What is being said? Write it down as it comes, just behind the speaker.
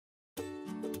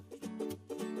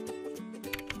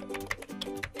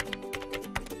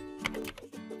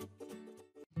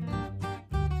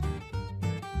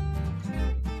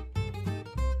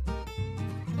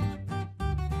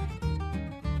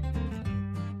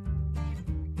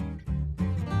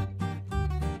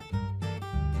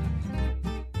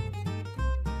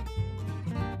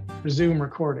Resume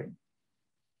recording.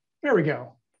 There we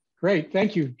go. Great.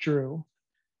 Thank you, Drew.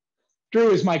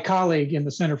 Drew is my colleague in the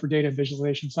Center for Data and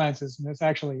Visualization Sciences, and is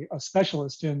actually a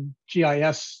specialist in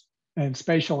GIS and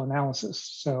spatial analysis.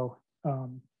 So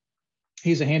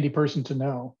he's a handy person to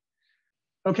know.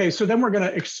 Okay, so then I'm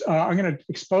going to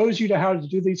expose you to how to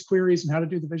do these queries and how to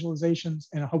do the visualizations,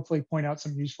 and hopefully point out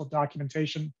some useful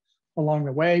documentation along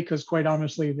the way, because quite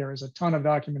honestly, there is a ton of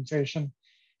documentation.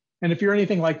 And if you're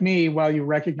anything like me, while you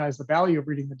recognize the value of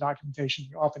reading the documentation,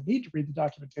 you often need to read the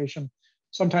documentation.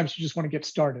 Sometimes you just want to get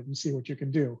started and see what you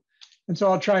can do. And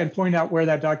so I'll try and point out where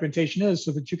that documentation is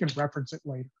so that you can reference it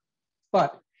later.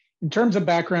 But in terms of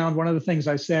background, one of the things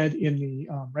I said in the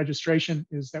registration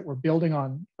is that we're building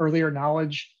on earlier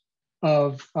knowledge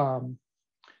of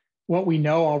what we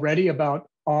know already about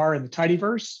R and the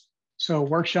Tidyverse. So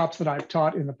workshops that I've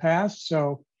taught in the past.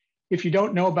 So if you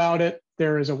don't know about it,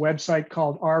 there is a website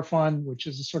called RFun, which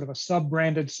is a sort of a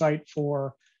sub-branded site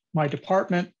for my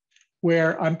department,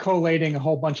 where I'm collating a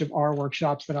whole bunch of R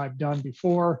workshops that I've done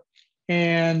before.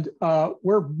 And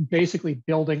we're basically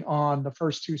building on the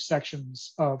first two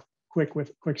sections of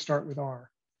Quick Start with R.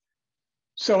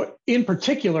 So in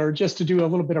particular, just to do a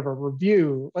little bit of a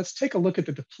review, let's take a look at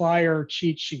the dplyr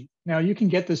cheat sheet. Now you can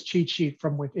get this cheat sheet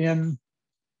from within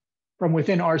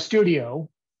RStudio,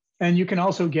 and you can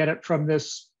also get it from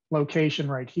this location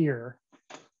right here.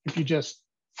 If you just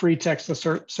free text the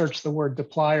search the word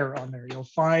dplyr on there, you'll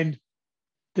find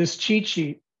this cheat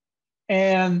sheet.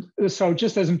 And so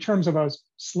just as in terms of a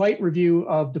slight review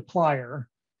of dplyr,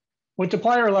 what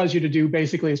dplyr allows you to do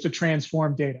basically is to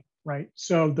transform data, right?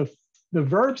 So the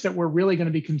verbs that we're really going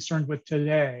to be concerned with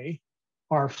today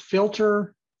are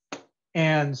filter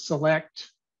and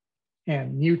select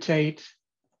and mutate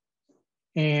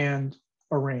and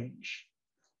arrange.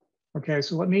 Okay,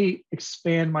 so let me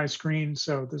expand my screen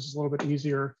so this is a little bit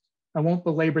easier. I won't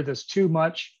belabor this too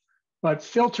much, but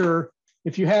filter,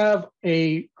 if you have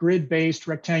a grid-based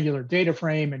rectangular data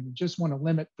frame and you just want to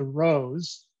limit the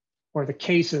rows or the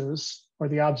cases or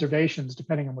the observations,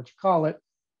 depending on what you call it,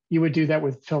 you would do that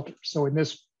with filter. So in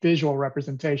this visual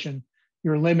representation,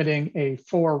 you're limiting a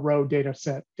 4-row data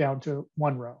set down to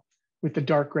 1 row, with the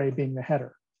dark gray being the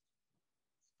header.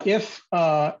 If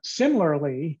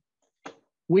similarly,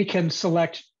 we can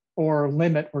select or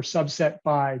limit or subset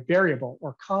by variable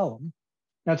or column,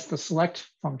 that's the select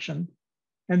function.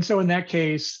 And so in that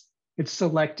case, it's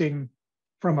selecting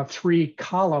from a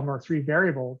 3-column or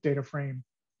 3-variable data frame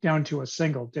down to a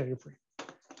single data frame.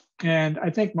 And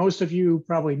I think most of you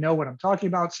probably know what I'm talking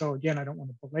about. So again, I don't want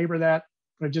to belabor that,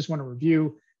 but I just want to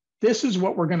review. This is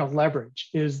what we're going to leverage,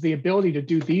 is the ability to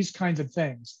do these kinds of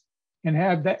things and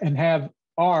have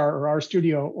R or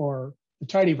RStudio or the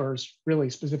Tidyverse,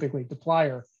 really specifically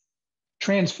dplyr,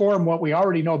 transform what we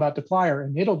already know about dplyr,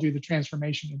 and it'll do the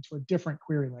transformation into a different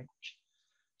query language.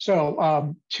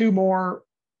 So 2 more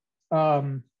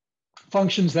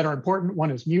functions that are important.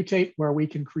 One is mutate, where we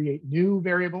can create new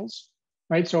variables,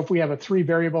 right? So if we have a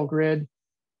 3-variable grid,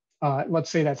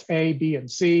 let's say that's A, B, and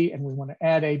C, and we want to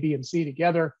add A, B, and C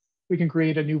together, we can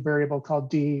create a new variable called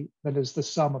D that is the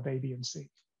sum of A, B, and C,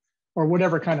 or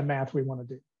whatever kind of math we want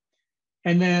to do.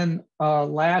 And then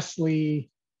lastly,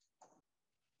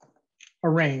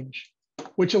 arrange,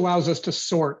 which allows us to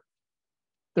sort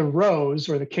the rows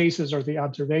or the cases or the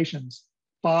observations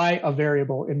by a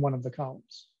variable in one of the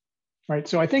columns, right?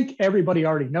 So I think everybody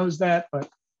already knows that, but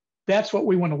that's what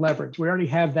we want to leverage. We already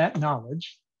have that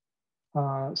knowledge.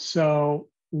 So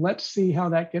let's see how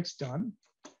that gets done.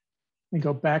 Let me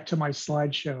go back to my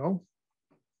slideshow.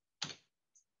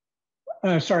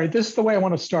 Sorry, this is the way I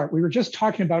want to start. We were just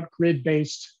talking about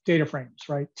grid-based data frames,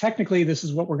 right? Technically, this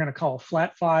is what we're going to call a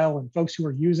flat file, and folks who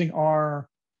are using R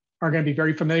are going to be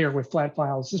very familiar with flat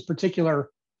files. This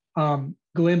particular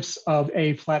glimpse of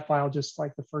a flat file, just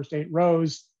like the first 8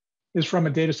 rows, is from a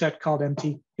data set called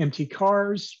empty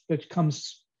cars. It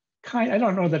comes I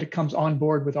don't know that it comes on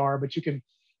board with R, but you can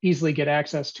easily get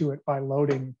access to it by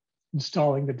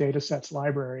installing the datasets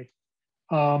library.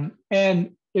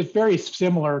 And it's very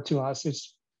similar to us.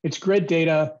 It's grid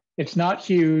data, it's not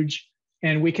huge,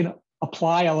 and we can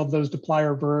apply all of those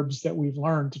dplyr verbs that we've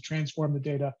learned to transform the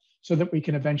data so that we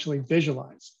can eventually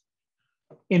visualize.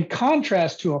 In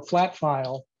contrast to a flat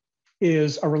file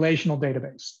is a relational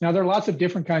database. Now, there are lots of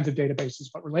different kinds of databases,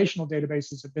 but relational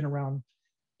databases have been around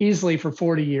easily for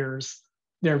 40 years.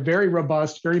 They're very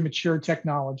robust, very mature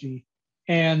technology,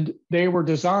 and they were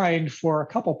designed for a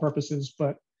couple purposes,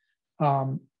 but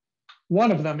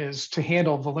one of them is to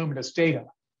handle voluminous data.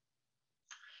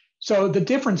 So the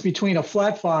difference between a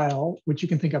flat file, which you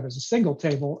can think of as a single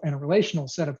table, and a relational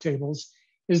set of tables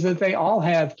is that they all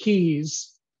have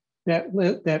keys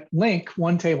that link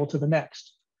one table to the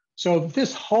next. So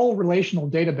this whole relational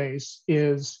database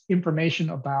is information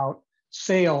about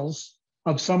sales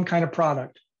of some kind of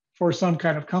product for some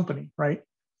kind of company, right?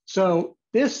 So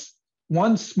this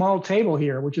one small table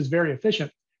here, which is very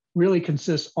efficient, really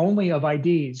consists only of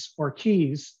IDs or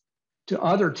keys to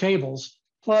other tables,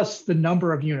 plus the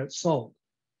number of units sold.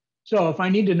 So if I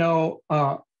need to know,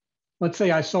 let's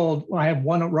say I have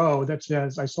one row that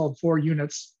says I sold 4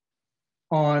 units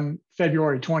on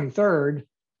February 23rd,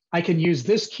 I can use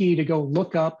this key to go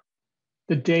look up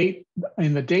the date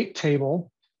in the date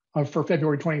table for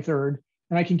February 23rd,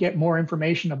 and I can get more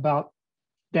information about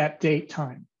that date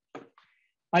time.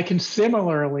 I can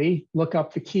similarly look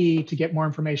up the key to get more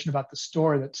information about the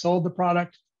store that sold the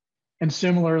product, and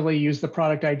similarly use the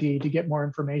product ID to get more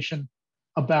information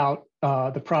about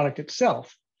the product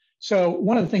itself. So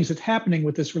one of the things that's happening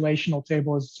with this relational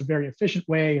table is it's a very efficient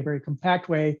way, a very compact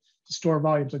way to store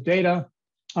volumes of data,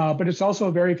 but it's also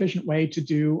a very efficient way to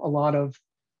do a lot of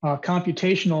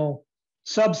computational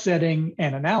subsetting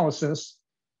and analysis.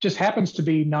 Just happens to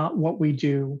be not what we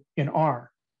do in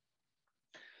R.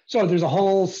 So there's a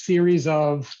whole series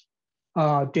of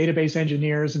database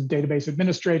engineers and database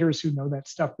administrators who know that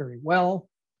stuff very well.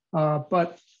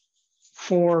 But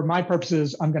for my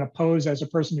purposes, I'm going to pose as a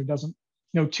person who doesn't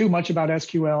know too much about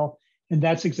SQL, and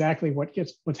that's exactly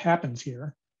what happens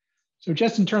here. So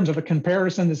just in terms of a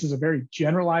comparison, this is a very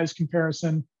generalized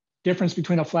comparison, difference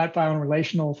between a flat file and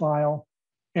relational file,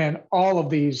 and all of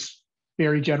these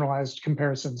very generalized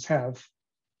comparisons have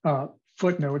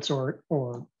footnotes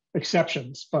or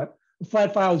exceptions, but a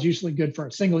flat file is usually good for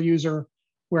a single user,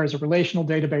 whereas a relational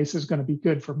database is going to be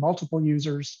good for multiple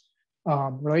users.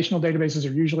 Relational databases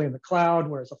are usually in the cloud,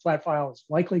 whereas a flat file is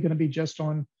likely going to be just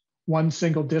on one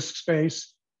single disk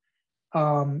space.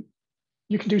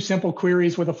 You can do simple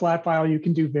queries with a flat file. You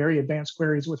can do very advanced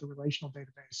queries with a relational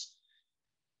database.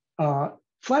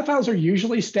 Flat files are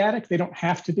usually static. They don't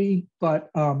have to be, but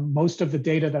most of the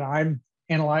data that I'm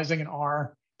analyzing in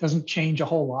R doesn't change a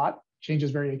whole lot,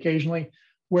 changes very occasionally.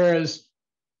 Whereas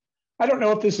I don't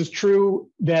know if this is true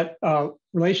that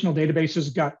relational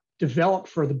databases got developed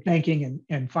for the banking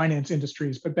and finance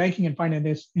industries, but banking and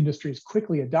finance industries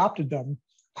quickly adopted them,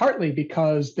 partly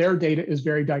because their data is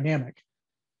very dynamic.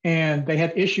 And they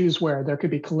had issues where there could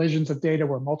be collisions of data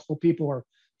where multiple people are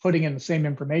putting in the same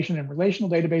information, and relational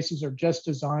databases are just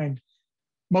designed,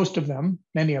 most of them,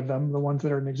 many of them, the ones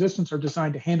that are in existence, are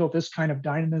designed to handle this kind of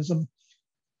dynamism.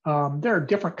 There are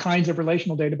different kinds of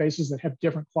relational databases that have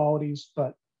different qualities,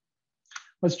 but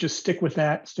let's just stick with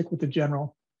that, stick with the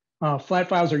general. Flat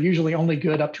files are usually only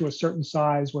good up to a certain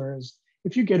size, whereas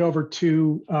if you get over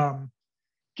 2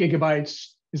 gigabytes,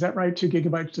 is that right? 2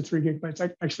 gigabytes to 3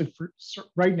 gigabytes?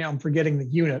 Right now I'm forgetting the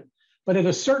unit, but at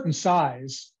a certain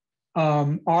size,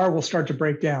 R will start to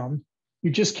break down.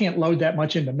 You just can't load that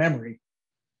much into memory.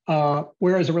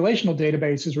 Whereas a relational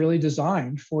database is really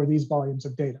designed for these volumes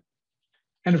of data.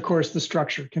 And of course, the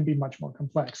structure can be much more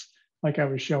complex, like I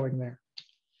was showing there.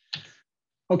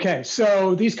 Okay,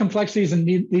 so these complexities and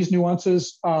these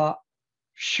nuances,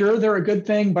 sure, they're a good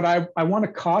thing, but I want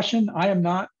to caution, I am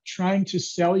not trying to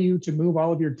sell you to move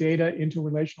all of your data into a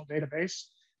relational database.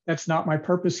 That's not my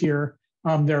purpose here.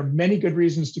 There are many good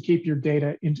reasons to keep your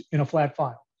data in a flat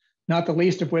file, not the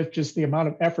least of which is the amount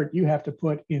of effort you have to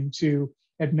put into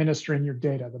administering your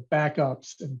data, the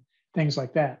backups and things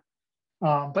like that.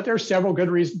 But there are several good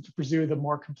reasons to pursue the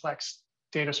more complex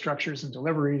data structures and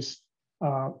deliveries.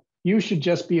 You should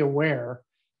just be aware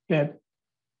that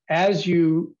as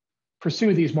you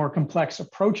pursue these more complex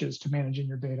approaches to managing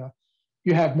your data,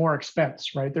 you have more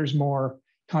expense, right? There's more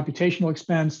computational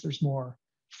expense, there's more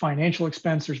financial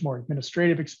expense, there's more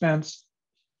administrative expense.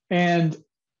 And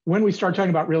when we start talking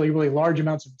about really, really large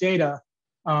amounts of data,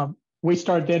 we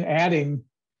start then adding,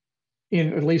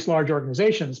 in at least large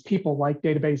organizations, people like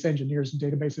database engineers and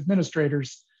database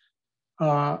administrators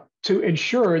to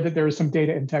ensure that there is some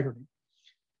data integrity.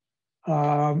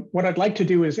 What I'd like to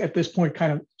do is at this point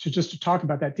kind of to talk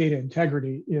about that data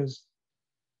integrity is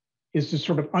to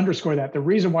sort of underscore that. The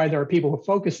reason why there are people who are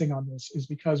focusing on this is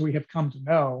because we have come to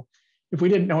know, if we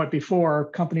didn't know it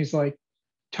before, companies like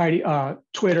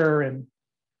Twitter and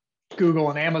Google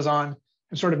and Amazon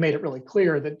have sort of made it really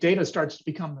clear that data starts to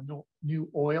become the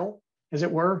new oil, as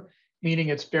it were, meaning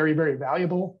it's very, very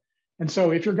valuable. And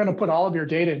so if you're going to put all of your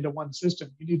data into one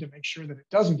system, you need to make sure that it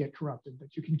doesn't get corrupted,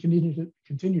 that you can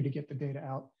continue to get the data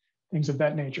out, things of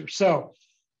that nature. So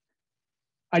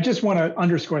I just want to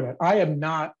underscore that. I am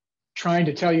not trying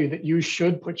to tell you that you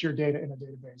should put your data in a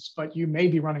database, but you may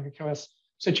be running across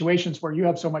situations where you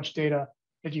have so much data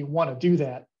that you want to do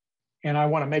that. And I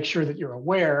want to make sure that you're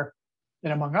aware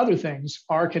that, among other things,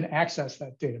 R can access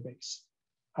that database.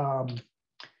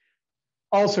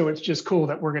 Also, it's just cool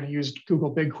that we're going to use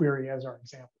Google BigQuery as our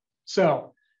example.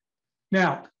 So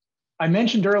now, I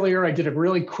mentioned earlier, I did a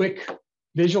really quick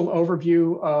visual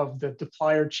overview of the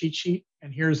dplyr cheat sheet.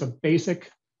 And here's a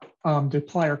basic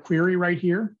dplyr query right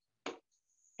here.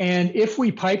 And if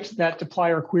we piped that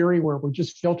dplyr query where we're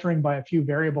just filtering by a few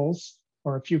variables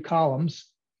or a few columns,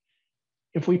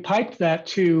 if we piped that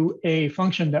to a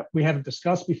function that we haven't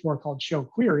discussed before called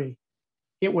showQuery,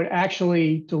 it would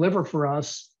actually deliver for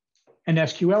us an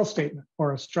SQL statement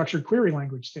or a structured query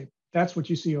language statement. That's what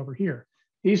you see over here.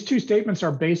 These two statements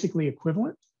are basically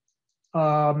equivalent.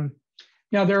 Now,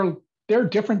 there are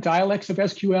different dialects of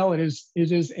SQL.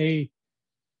 It is a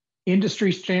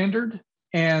industry standard.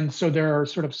 And so there are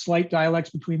sort of slight dialects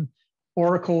between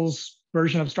Oracle's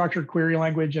version of structured query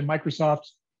language and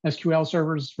Microsoft's SQL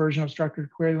Server's version of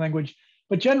structured query language.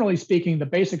 But generally speaking, the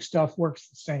basic stuff works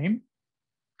the same.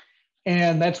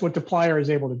 And that's what dplyr is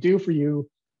able to do for you.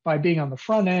 By being on the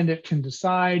front end, it can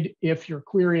decide if you're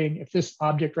querying, if this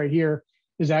object right here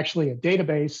is actually a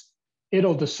database,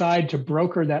 it'll decide to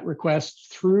broker that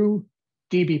request through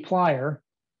dbPlyr,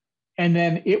 and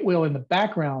then it will, in the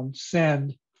background,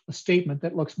 send a statement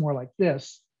that looks more like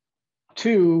this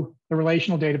to the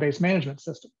relational database management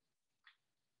system.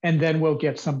 And then we'll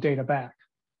get some data back.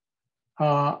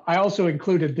 I also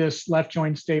included this left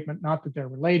join statement, not that they're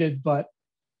related, but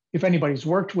if anybody's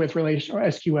worked with relational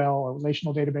SQL or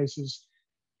relational databases,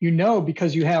 you know,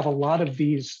 because you have a lot of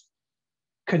these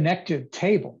connected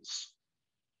tables,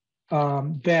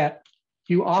 that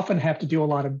you often have to do a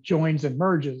lot of joins and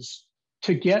merges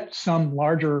to get some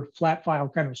larger flat file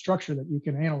kind of structure that you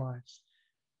can analyze,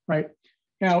 right?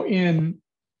 Now, in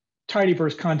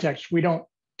Tidyverse context, we don't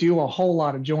do a whole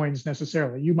lot of joins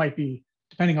necessarily. You might be,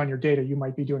 depending on your data, you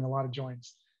might be doing a lot of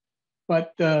joins.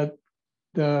 But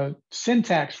the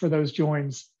syntax for those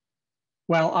joins,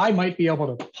 while I might be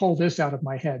able to pull this out of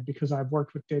my head because I've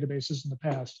worked with databases in the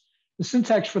past, the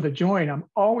syntax for the join, I'm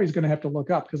always going to have to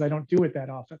look up because I don't do it that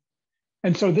often.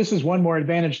 And so this is one more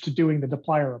advantage to doing the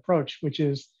dplyr approach, which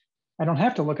is I don't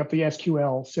have to look up the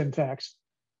SQL syntax.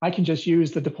 I can just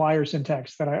use the dplyr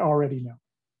syntax that I already know.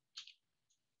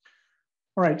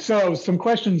 All right, so some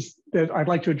questions that I'd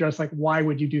like to address, like why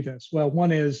would you do this? Well,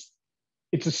 one is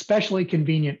it's especially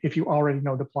convenient if you already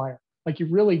know dplyr. Like you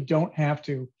really don't have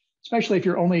to, especially if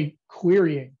you're only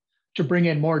querying to bring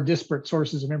in more disparate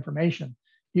sources of information.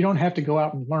 You don't have to go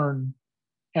out and learn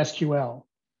SQL.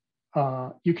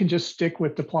 You can just stick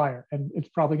with dplyr and it's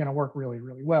probably going to work really,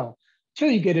 really well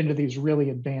until you get into these really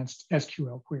advanced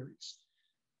SQL queries.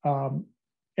 And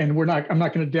I'm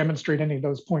not going to demonstrate any of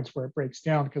those points where it breaks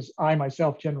down because I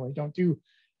myself generally don't do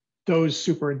those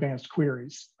super advanced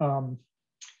queries.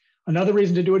 Another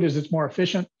reason to do it is it's more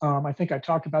efficient. I think I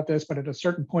talked about this, but at a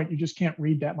certain point, you just can't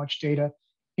read that much data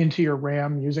into your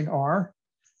RAM using R.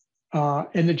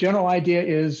 And the general idea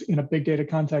is, in a big data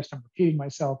context, I'm repeating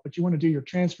myself, but you want to do your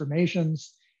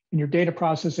transformations and your data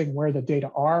processing where the data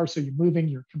are. So you're moving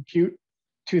your compute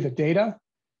to the data.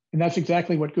 And that's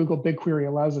exactly what Google BigQuery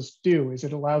allows us to do, is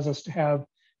it allows us to have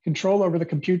control over the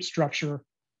compute structure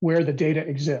where the data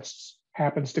exists.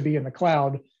 Happens to be in the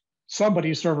cloud,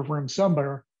 somebody's server room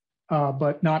somewhere,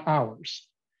 but not ours.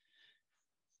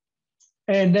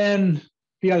 And then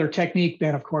the other technique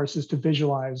then, of course, is to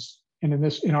visualize, and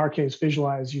in our case,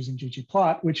 visualize using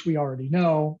ggplot, which we already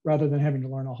know, rather than having to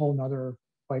learn a whole nother,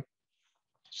 like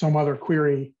some other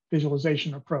query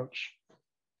visualization approach.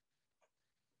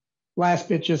 Last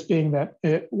bit just being that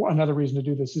another reason to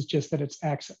do this is just that it's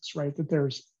access, right? That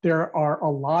there are a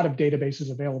lot of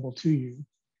databases available to you.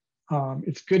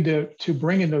 It's good to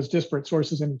bring in those disparate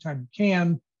sources anytime you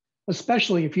can,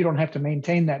 especially if you don't have to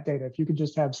maintain that data. If you could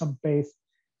just have some faith,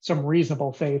 some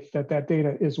reasonable faith that that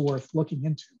data is worth looking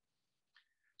into.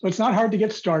 So it's not hard to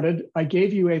get started. I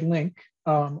gave you a link.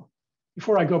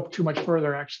 Before I go too much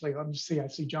further, actually, let me see. I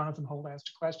see Jonathan Holt asked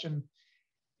a question.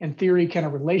 In theory, can a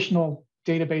relational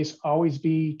database always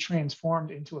be transformed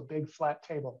into a big flat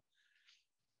table?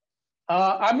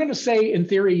 I'm going to say in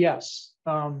theory, yes.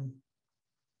 You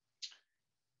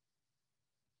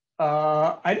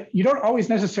don't always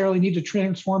necessarily need to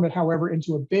transform it, however,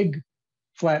 into a big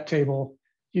flat table.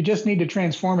 You just need to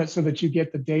transform it so that you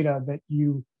get the data that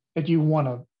you want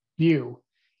to view.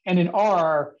 And in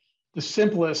R, the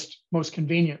simplest, most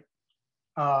convenient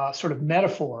sort of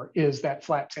metaphor is that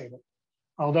flat table.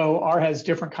 Although R has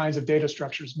different kinds of data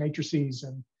structures, matrices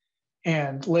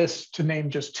and lists, to name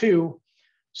just two.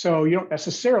 So you don't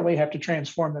necessarily have to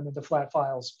transform them into flat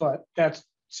files, but that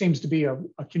seems to be a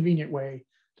convenient way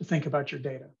to think about your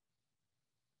data.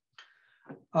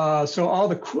 So all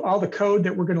the code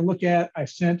that we're going to look at, I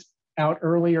sent out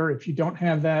earlier. If you don't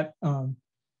have that,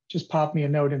 just pop me a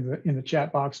note in the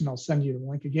chat box and I'll send you the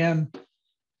link again.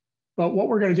 But what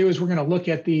we're going to do is we're going to look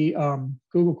at the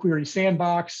Google Query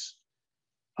Sandbox.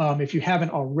 If you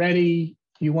haven't already,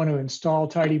 you want to install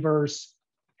Tidyverse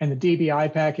and the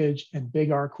dbi package and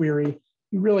bigrquery.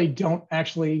 You really don't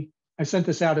actually, I sent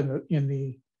this out in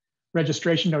the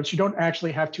registration notes, you don't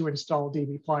actually have to install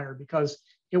dbplyr because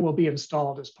it will be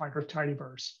installed as part of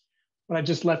Tidyverse. But I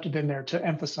just left it in there to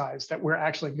emphasize that we're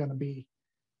actually going to be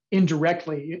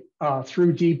indirectly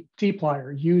through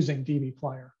dplyr using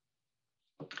dbplyr.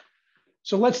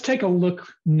 So let's take a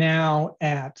look now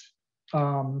at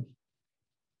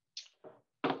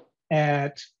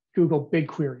Google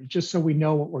BigQuery, just so we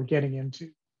know what we're getting into.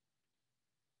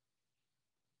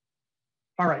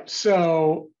 All right,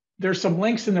 so there's some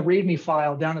links in the README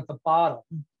file down at the bottom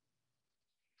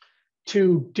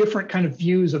to different kind of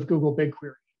views of Google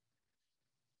BigQuery.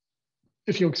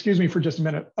 If you'll excuse me for just a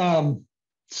minute.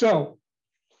 So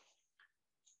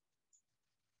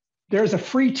there's a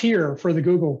free tier for the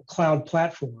Google Cloud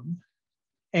Platform,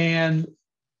 and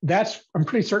that's, I'm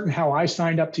pretty certain, how I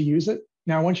signed up to use it.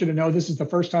 Now, I want you to know this is the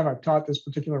first time I've taught this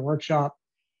particular workshop,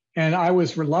 and I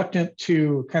was reluctant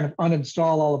to kind of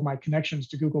uninstall all of my connections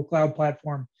to Google Cloud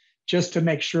Platform just to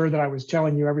make sure that I was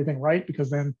telling you everything right, because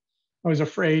then I was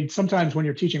afraid sometimes when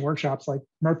you're teaching workshops, like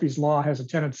Murphy's Law has a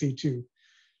tendency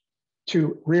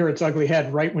to rear its ugly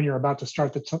head right when you're about to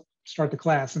start the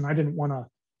class, and I didn't want to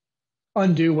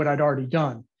undo what I'd already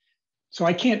done. So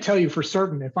I can't tell you for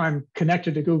certain if I'm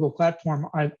connected to Google Platform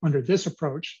under this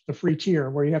approach, the free tier,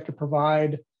 where you have to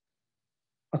provide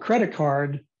a credit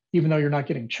card even though you're not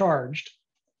getting charged,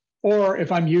 or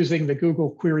if I'm using the Google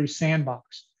Query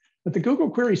Sandbox. But the Google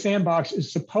Query Sandbox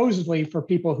is supposedly for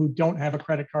people who don't have a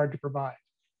credit card to provide,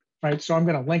 right? So I'm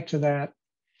going to link to that.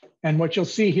 And what you'll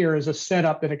see here is a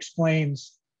setup that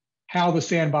explains how the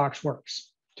sandbox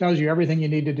works. Tells you everything you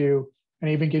need to do,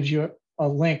 and even gives you a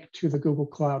link to the Google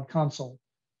Cloud Console,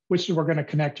 which we're going to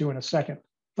connect to in a second,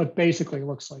 but basically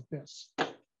looks like this.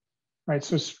 Right,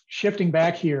 so shifting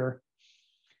back here,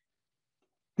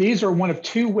 these are one of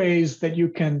two ways that you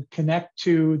can connect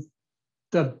to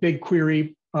the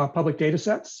BigQuery public data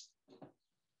sets,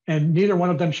 and neither one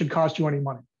of them should cost you any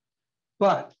money.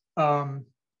 But I'm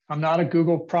not a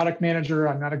Google product manager,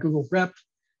 I'm not a Google rep.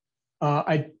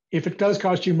 If it does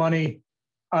cost you money,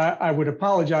 I would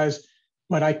apologize,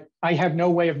 but I have no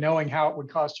way of knowing how it would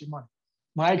cost you money.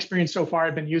 My experience so far,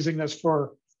 I've been using this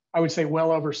for, I would say,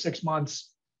 well over 6 months.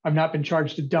 I've not been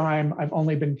charged a dime. I've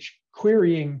only been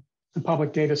querying the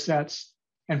public data sets.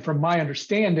 And from my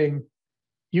understanding,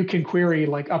 you can query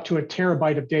like up to a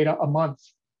terabyte of data a month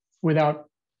without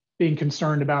being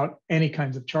concerned about any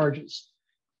kinds of charges.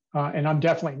 And I'm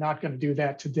definitely not going to do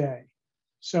that today.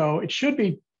 So it should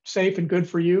be safe and good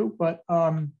for you. But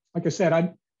like I said,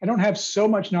 I don't have so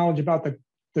much knowledge about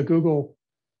the Google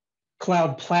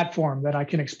Cloud Platform that I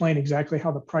can explain exactly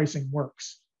how the pricing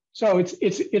works. So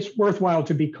it's worthwhile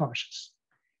to be cautious.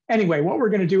 Anyway, what we're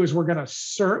going to do is we're going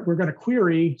to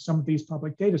query some of these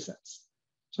public data sets.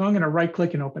 So I'm going to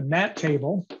right-click and open that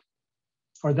table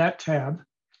or that tab.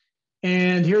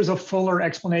 And here's a fuller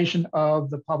explanation of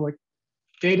the public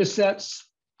data sets.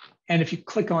 And if you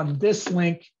click on this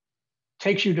link, it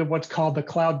takes you to what's called the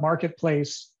Cloud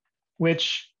Marketplace,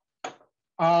 which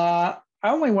I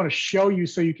only want to show you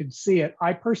so you can see it.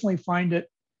 I personally find it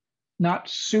not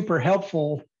super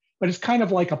helpful, but it's kind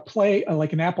of like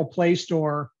like an Apple Play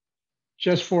Store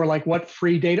just for like what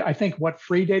free data, I think what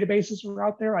free databases are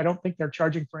out there. I don't think they're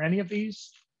charging for any of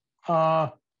these.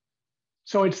 So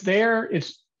it's there.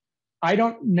 I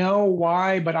don't know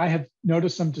why, but I have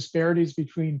noticed some disparities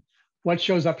between what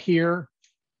shows up here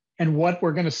and what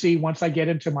we're going to see once I get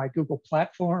into my Google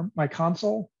platform, my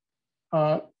console.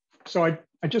 So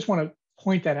I just want to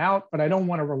point that out, but I don't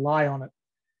want to rely on it.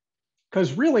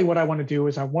 Because really what I want to do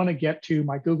is I want to get to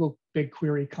my Google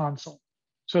BigQuery console.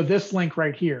 So this link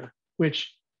right here,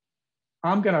 which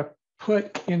I'm going to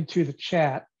put into the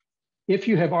chat. If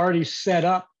you have already set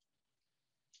up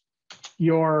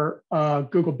your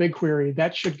Google BigQuery,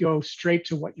 that should go straight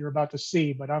to what you're about to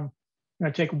see. But I'm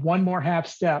going to take one more half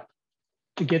step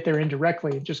to get there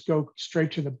indirectly and just go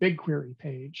straight to the BigQuery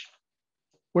page,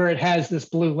 where it has this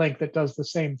blue link that does the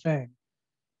same thing.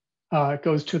 It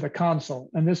goes to the console.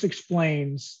 And this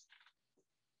explains,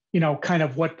 kind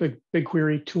of what the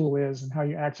BigQuery tool is and how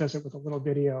you access it with a little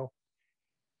video.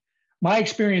 My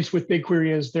experience with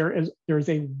BigQuery is there's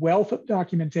a wealth of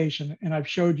documentation, and I've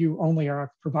showed you only, or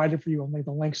I've provided for you only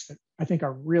the links that I think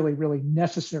are really, really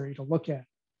necessary to look at.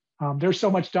 There's so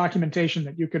much documentation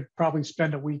that you could probably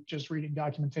spend a week just reading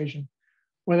documentation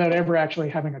without ever actually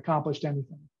having accomplished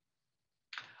anything.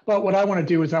 But what I want to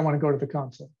do is I want to go to the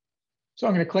console. So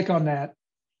I'm going to click on that.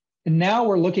 And now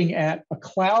we're looking at a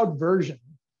cloud version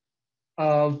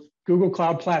of Google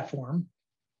Cloud Platform.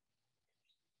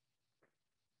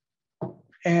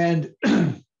 And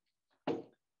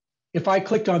if I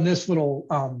clicked on this little,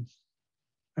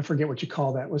 I forget what you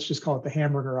call that. Let's just call it the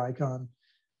hamburger icon.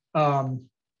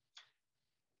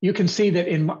 You can see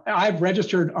that I've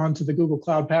registered onto the Google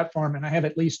Cloud Platform, and I have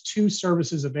at least 2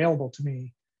 services available to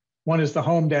me. One is the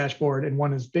home dashboard and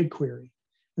one is BigQuery.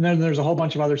 And then there's a whole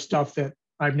bunch of other stuff that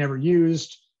I've never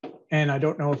used, and I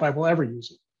don't know if I will ever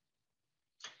use it.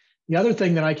 The other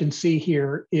thing that I can see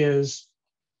here is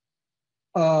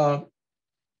a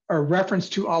reference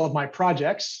to all of my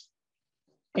projects.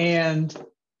 And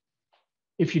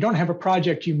if you don't have a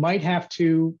project, you might have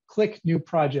to click New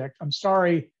Project. I'm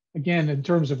sorry, again, in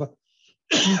terms of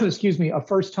excuse me, a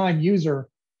first-time user,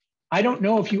 I don't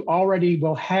know if you already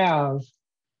will have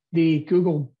the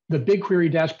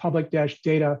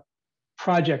BigQuery-public-data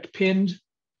project pinned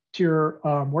to your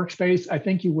workspace. I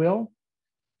think you will.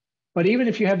 But even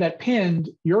if you have that pinned,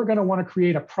 you're going to want to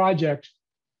create a project.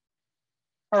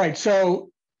 All right, so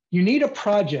you need a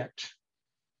project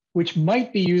which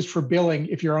might be used for billing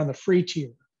if you're on the free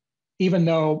tier. Even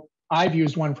though I've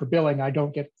used one for billing, I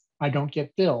don't get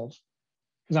billed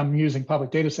because I'm using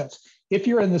public data sets. If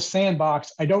you're in the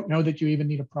sandbox, I don't know that you even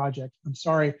need a project. I'm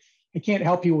sorry, I can't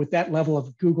help you with that level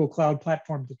of Google Cloud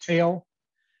Platform detail,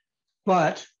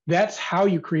 but that's how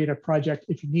you create a project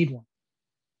if you need one,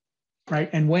 right?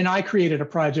 And when I created a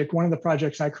project, one of the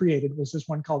projects I created was this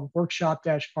one called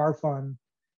Workshop-RFun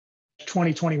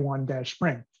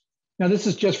 2021-Spring. Now, this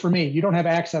is just for me. You don't have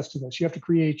access to this. You have to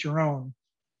create your own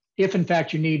if, in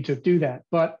fact, you need to do that.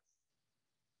 But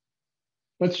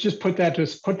let's just put that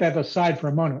aside for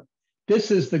a moment.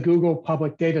 This is the Google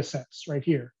public data sets right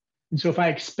here. And so if I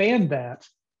expand that,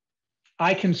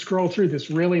 I can scroll through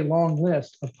this really long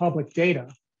list of public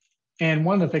data. And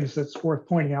one of the things that's worth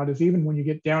pointing out is even when you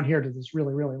get down here to this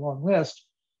really, really long list,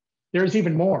 there's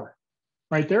even more,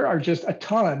 right? There are just a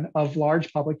ton of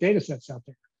large public data sets out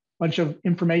there. A bunch of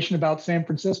information about San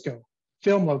Francisco,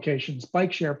 film locations,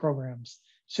 bike share programs,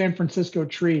 San Francisco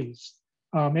trees,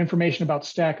 information about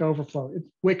Stack Overflow, it's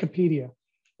Wikipedia.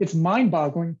 It's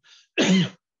mind-boggling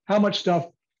how much stuff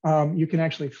you can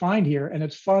actually find here, and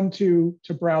it's fun to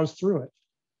browse through it.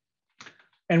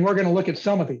 And we're going to look at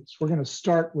some of these. We're going to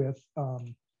start with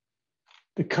the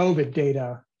COVID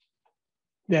data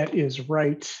that is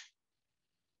right.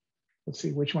 Let's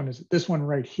see, which one is it? This one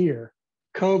right here,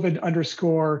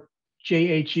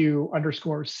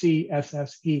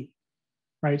 COVID_JHU_CSSE,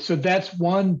 right? So that's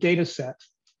one data set.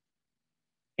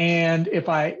 And if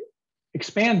I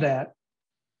expand that,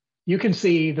 you can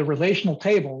see the relational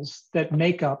tables that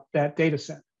make up that data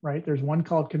set, right? There's one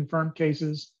called confirmed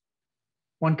cases,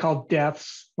 one called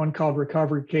deaths, one called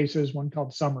recovery cases, one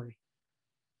called summary.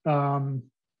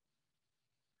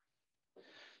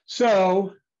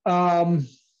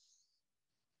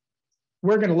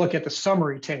 We're going to look at the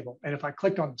summary table. And if I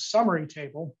clicked on the summary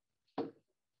table,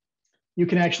 you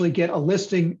can actually get a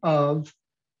listing of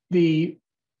the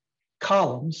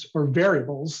columns or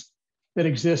variables that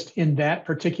exist in that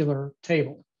particular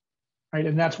table, right?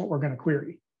 And that's what we're going to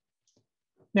query.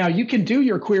 Now, you can do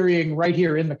your querying right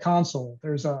here in the console.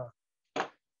 There's an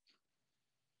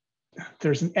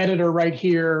editor right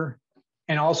here.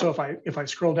 And also, if I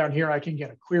scroll down here, I can get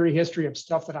a query history of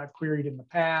stuff that I've queried in the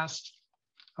past.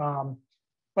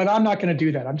 But I'm not going to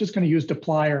do that. I'm just going to use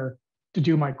dplyr to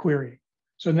do my querying.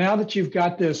 So now that you've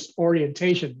got this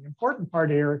orientation, the important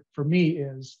part here for me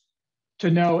is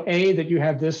to know, A, that you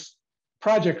have this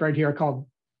project right here called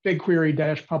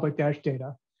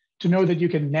BigQuery-public-data, to know that you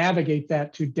can navigate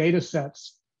that to data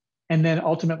sets and then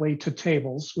ultimately to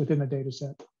tables within the data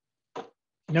set.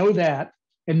 Know that,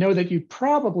 and know that you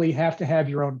probably have to have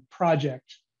your own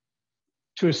project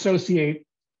to associate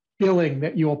billing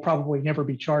that you will probably never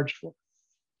be charged for.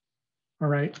 All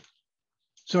right.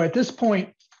 So at this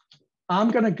point,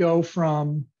 I'm going to go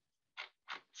from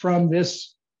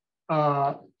this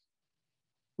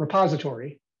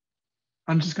repository.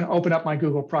 I'm just going to open up my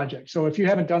Google project. So if you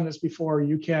haven't done this before,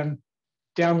 you can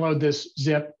download this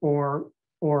zip or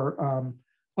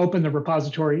open the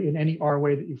repository in any R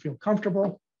way that you feel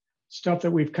comfortable. Stuff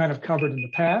that we've kind of covered in the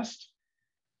past.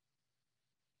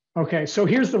 Okay, so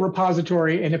here's the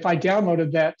repository. And if I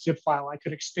downloaded that zip file, I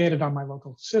could expand it on my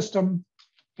local system.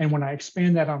 And when I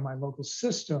expand that on my local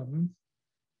system,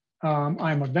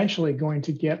 I'm eventually going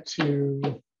to get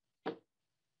to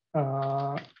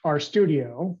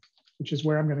RStudio, which is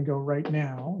where I'm going to go right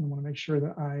now. And I want to make sure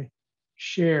that I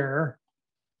share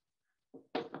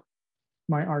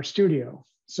my RStudio.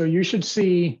 So you should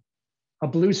see a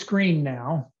blue screen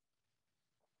now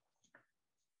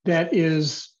that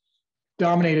is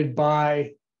dominated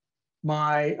by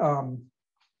my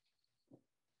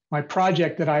my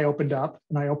project that I opened up,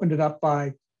 and I opened it up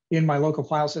by in my local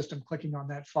file system, clicking on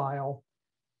that file.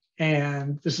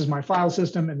 And this is my file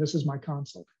system, and this is my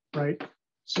console, right?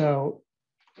 So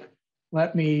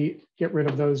let me get rid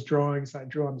of those drawings I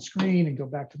drew on the screen and go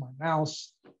back to my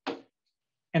mouse.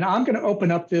 And I'm going to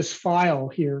open up this file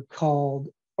here called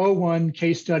O1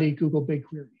 Case Study Google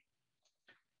BigQuery.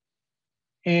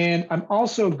 And I'm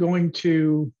also going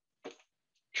to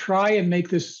try and make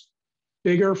this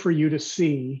bigger for you to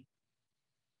see.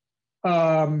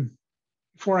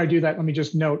 Before I do that, let me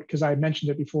just note, because I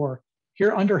mentioned it before,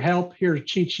 here under help, here's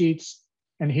cheat sheets,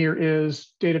 and here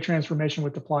is data transformation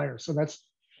with dplyr. So that's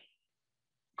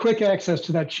quick access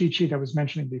to that cheat sheet I was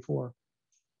mentioning before.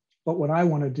 But what I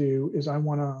want to do is I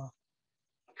want to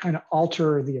kind of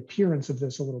alter the appearance of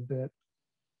this a little bit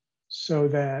so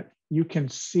that you can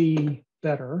see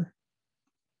better.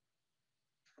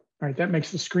 All right, that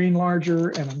makes the screen larger,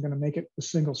 and I'm going to make it a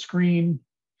single screen.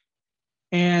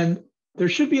 And there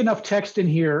should be enough text in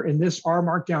here in this R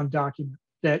Markdown document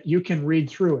that you can read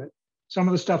through it. Some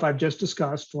of the stuff I've just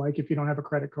discussed, like if you don't have a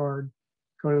credit card,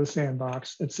 go to the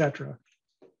sandbox, etc.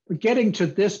 But getting to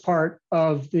this part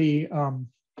of the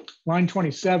line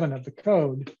 27 of the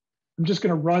code, I'm just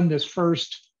going to run this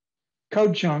first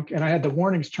code chunk, and I had the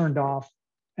warnings turned off,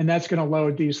 and that's going to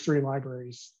load these three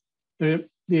libraries.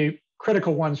 The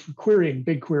critical ones for querying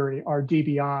BigQuery are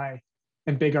dbi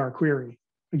and bigrquery.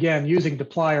 Again, using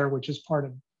dplyr, which is part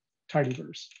of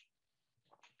Tidyverse.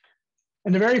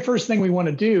 And the very first thing we want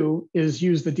to do is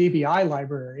use the dbi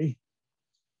library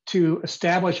to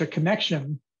establish a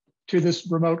connection to this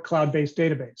remote cloud-based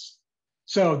database.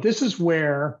 So this is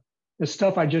where the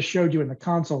stuff I just showed you in the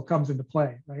console comes into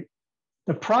play, right?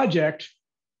 The project,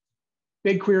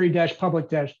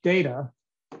 BigQuery-public-data,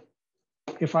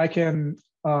 if I can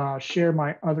share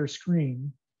my other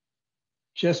screen,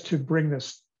 just to bring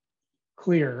this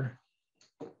clear,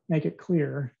 make it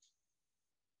clear.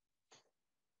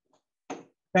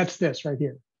 That's this right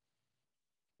here.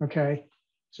 Okay,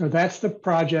 so that's the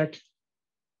project,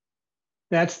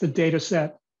 that's the data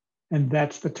set, and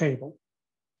that's the table.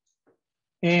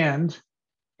 And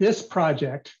this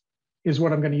project is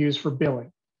what I'm going to use for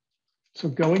billing. So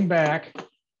going back,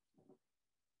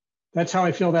 that's how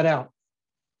I fill that out.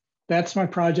 That's my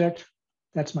project,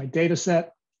 that's my data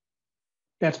set,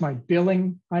 that's my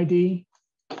billing ID.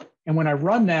 And when I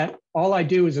run that, all I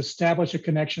do is establish a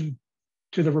connection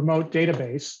to the remote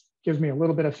database. Gives me a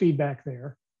little bit of feedback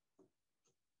there.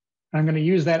 I'm going to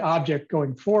use that object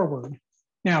going forward.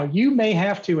 Now, you may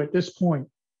have to, at this point,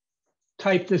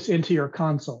 type this into your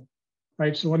console,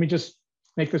 right? So let me just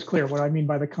make this clear, what I mean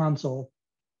by the console.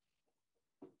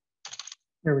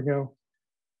 Here we go.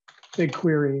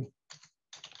 BigQuery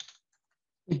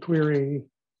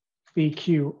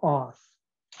BQ auth.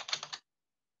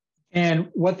 And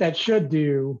what that should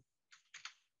do,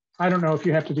 I don't know if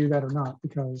you have to do that or not,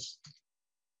 because,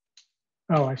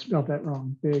 oh, I spelled that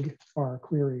wrong.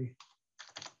 bigrquery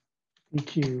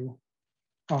BQ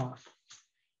auth.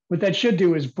 What that should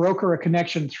do is broker a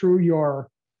connection through your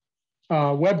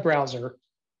web browser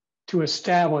to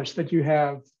establish that you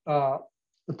have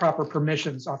the proper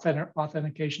permissions,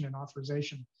 authentication and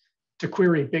authorization to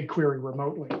query BigQuery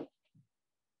remotely.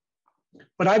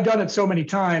 But I've done it so many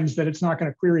times that it's not going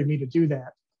to query me to do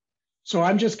that. So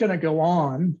I'm just going to go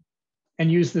on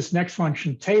and use this next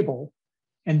function, table.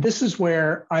 And this is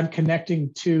where I'm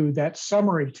connecting to that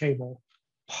summary table,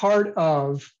 part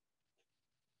of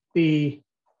the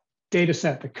data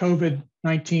set, the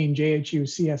COVID-19 JHU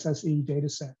CSSE data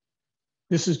set.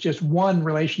 This is just one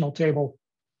relational table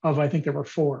of, I think there were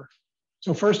 4.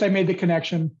 So first I made the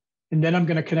connection, and then I'm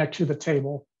going to connect to the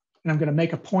table, and I'm going to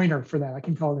make a pointer for that. I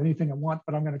can call it anything I want,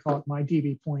 but I'm going to call it my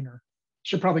DB pointer.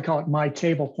 Should probably call it my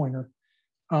table pointer.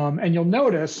 And you'll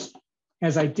notice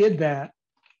as I did that,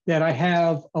 that I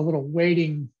have a little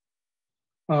waiting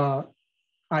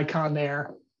icon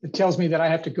there. It tells me that I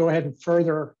have to go ahead and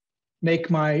further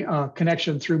make my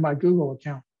connection through my Google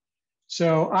account.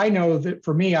 So I know that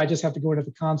for me, I just have to go into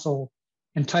the console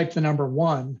and type the number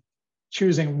 1,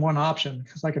 choosing one option,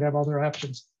 because I could have other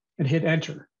options, and hit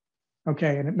enter.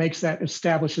 Okay, and it makes that,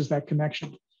 establishes that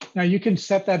connection. Now you can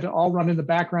set that to all run in the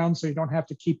background so you don't have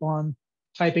to keep on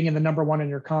typing in the number 1 in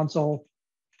your console.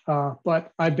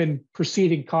 But I've been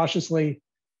proceeding cautiously,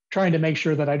 trying to make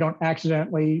sure that I don't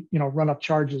accidentally, run up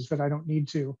charges that I don't need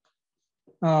to.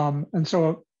 And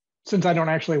so since I don't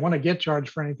actually want to get charged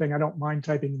for anything, I don't mind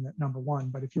typing in that number 1.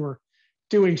 But if you were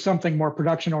doing something more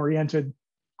production oriented,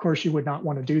 of course, you would not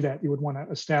want to do that. You would want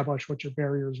to establish what your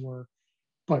barriers were,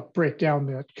 but break down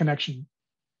the connection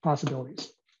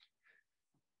possibilities.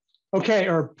 Okay,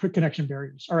 or put connection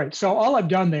barriers. All right, so all I've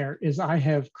done there is I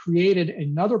have created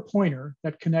another pointer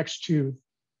that connects to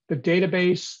the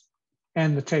database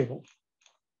and the table.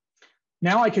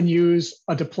 Now I can use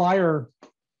a dplyr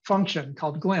function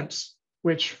called glimpse,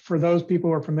 which for those people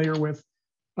who are familiar with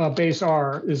base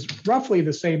R is roughly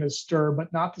the same as stir,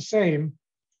 but not the same.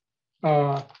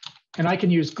 And I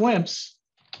can use glimpse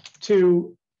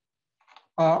to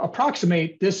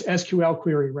approximate this SQL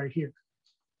query right here.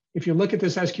 If you look at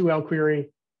this SQL query,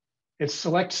 it's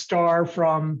select star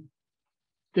from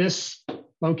this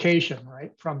location,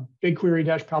 right? From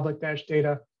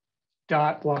BigQuery-public-data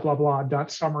dot blah, blah, blah, dot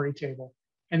summary table.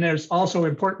 And there's also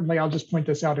importantly, I'll just point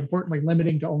this out, importantly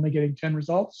limiting to only getting 10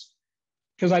 results,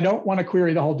 because I don't want to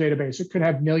query the whole database. It could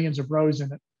have millions of rows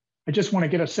in it. I just want to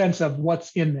get a sense of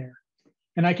what's in there.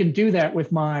 And I can do that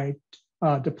with my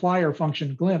dplyr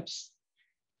function glimpse.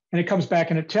 And it comes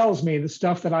back and it tells me the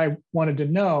stuff that I wanted to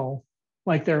know,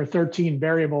 like there are 13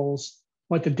 variables,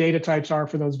 what the data types are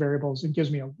for those variables. It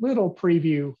gives me a little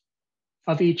preview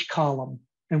of each column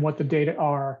and what the data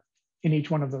are in each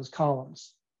one of those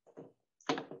columns.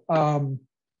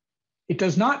 It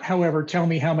does not, however, tell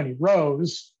me how many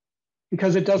rows,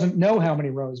 because it doesn't know how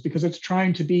many rows, because it's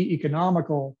trying to be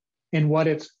economical in what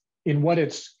it's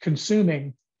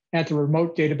consuming at the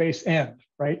remote database end,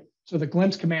 right? So the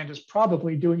glimpse command is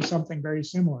probably doing something very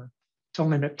similar to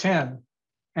limit 10.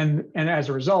 And as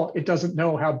a result, it doesn't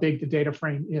know how big the data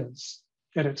frame is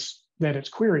that it's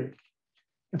querying.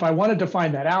 If I wanted to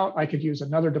find that out, I could use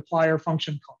another dplyr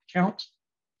function called count.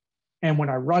 And when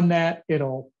I run that,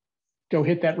 it'll go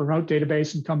hit that remote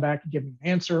database and come back and give me an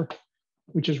answer,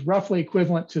 which is roughly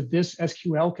equivalent to this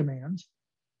SQL command,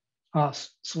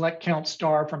 select count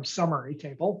star from summary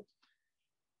table.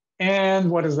 And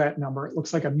what is that number? It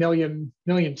looks like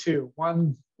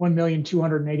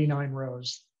 1,289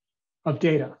 rows of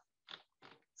data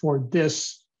for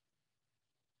this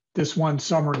one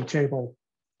summary table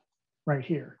right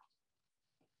here.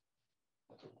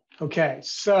 Okay,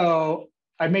 so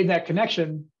I made that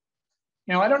connection.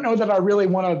 Now, I don't know that I really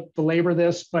want to belabor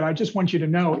this, but I just want you to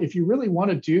know, if you really want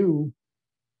to do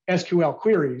SQL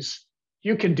queries,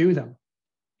 you can do them.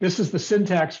 This is the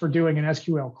syntax for doing an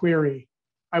SQL query.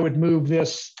 I would move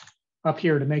this up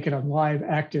here to make it a live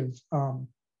active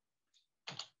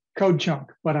code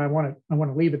chunk, but I want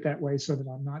to leave it that way so that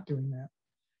I'm not doing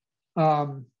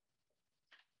that.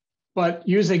 But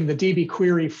using the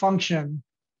dbQuery function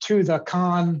to the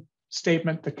con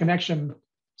statement, the connection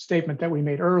statement that we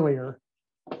made earlier,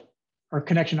 or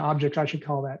connection object, I should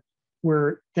call that,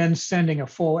 we're then sending a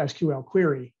full SQL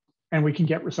query and we can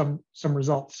get some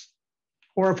results.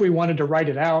 Or if we wanted to write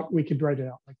it out, we could write it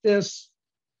out like this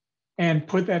and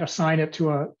assign it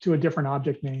to a different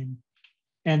object name.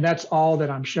 And that's all that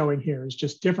I'm showing here, is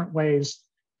just different ways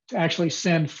to actually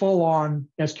send full-on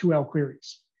SQL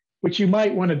queries, which you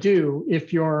might want to do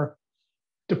if your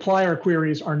dplyr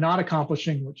queries are not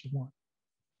accomplishing what you want.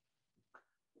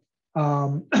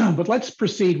 But let's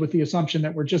proceed with the assumption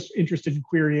that we're just interested in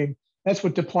querying. That's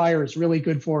what dplyr is really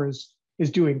good for, is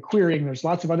doing querying. There's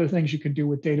lots of other things you can do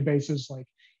with databases, like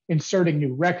inserting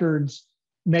new records,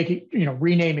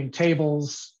 renaming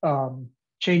tables,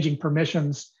 changing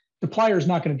permissions. dplyr is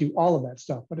not going to do all of that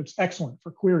stuff, but it's excellent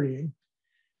for querying.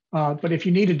 But if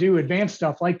you need to do advanced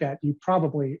stuff like that, you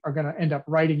probably are going to end up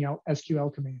writing out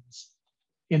SQL commands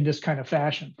in this kind of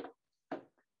fashion.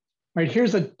 Right,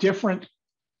 here's a different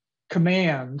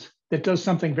command that does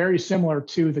something very similar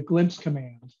to the glimpse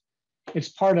command. It's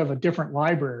part of a different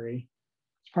library.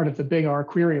 It's part of the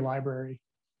bigrquery library.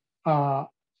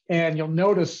 And you'll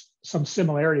notice some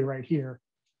similarity right here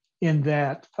in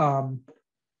that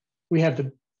we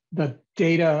have the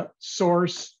data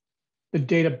source, the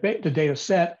data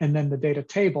set, and then the data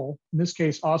table, in this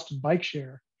case, Austin bike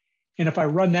share. And if I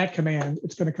run that command,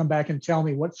 it's going to come back and tell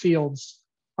me what fields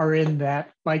are in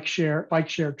that bike share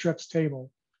trips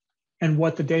table and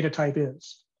what the data type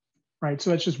is, right?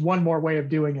 So that's just one more way of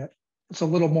doing it. It's a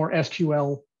little more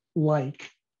SQL-like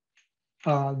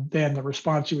than the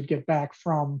response you would get back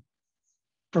from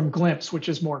Glimpse, which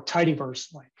is more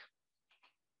Tidyverse-like.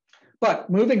 But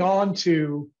moving on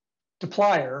to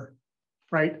dplyr,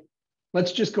 right?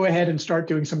 Let's just go ahead and start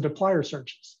doing some dplyr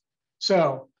searches.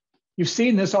 So you've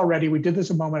seen this already. We did this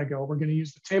a moment ago. We're going to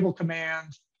use the table command,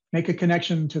 make a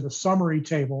connection to the summary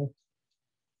table,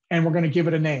 and we're going to give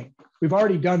it a name. We've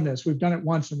already done this. We've done it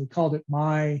once, and we called it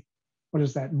my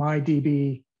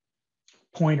db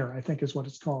pointer, I think is what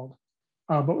it's called.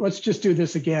 But let's just do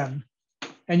this again.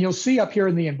 And you'll see up here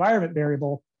in the environment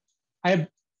variable, I have,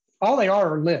 all they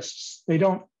are lists. They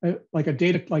don't, like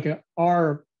a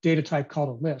R data type called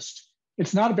a list.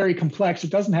 It's not very complex. It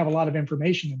doesn't have a lot of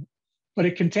information in it, but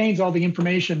it contains all the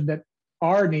information that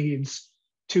R needs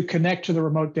to connect to the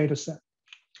remote data set.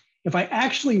 If I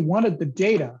actually wanted the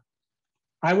data,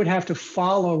 I would have to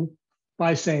follow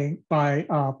by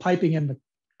piping in the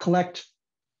collect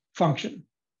function.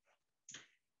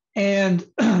 And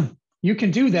you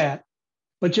can do that,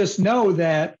 but just know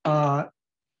that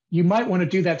you might want to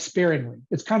do that sparingly.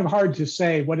 It's kind of hard to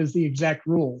say what is the exact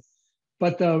rule,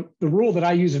 but the rule that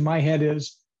I use in my head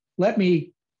is let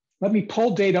me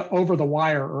pull data over the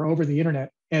wire or over the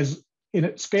internet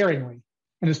sparingly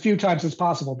and as few times as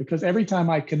possible, because every time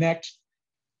I connect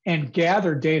and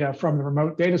gather data from the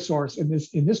remote data source in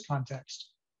this context,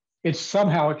 it's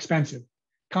somehow expensive,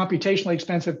 computationally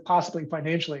expensive, possibly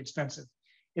financially expensive.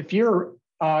 If you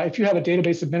have a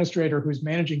database administrator who's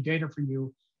managing data for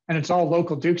you and it's all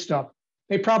local Duke stuff,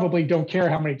 they probably don't care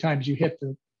how many times you hit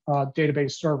the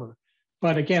database server.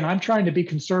 But again, I'm trying to be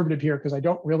conservative here because I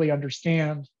don't really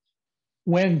understand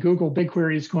when Google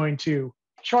BigQuery is going to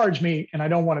charge me, and I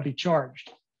don't want to be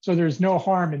charged. So there's no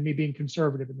harm in me being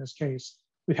conservative in this case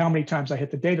with how many times I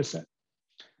hit the data set.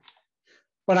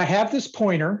 But I have this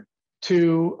pointer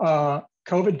to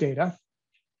COVID data,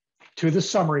 to the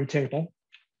summary table,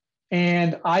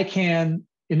 and I can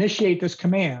initiate this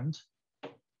command,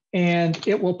 and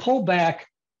it will pull back,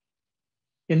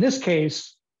 in this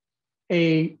case,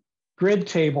 a grid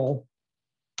table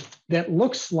that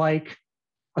looks like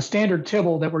a standard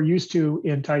table that we're used to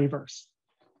in Tidyverse.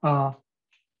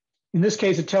 In this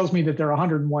case, it tells me that there are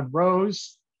 101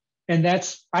 rows, and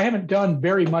I haven't done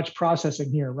very much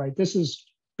processing here, right? This is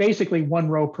basically one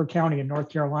row per county in North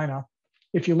Carolina.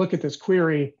 If you look at this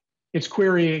query, it's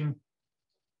querying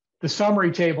the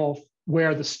summary table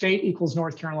where the state equals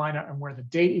North Carolina and where the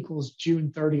date equals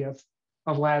June 30th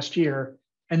of last year,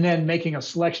 and then making a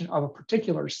selection of a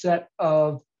particular set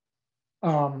of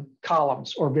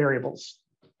columns or variables.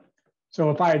 So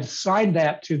if I assign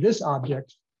that to this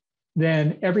object,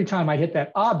 then every time I hit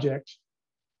that object,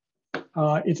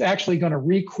 it's actually going to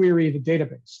requery the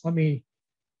database. Let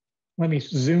me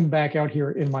zoom back out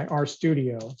here in my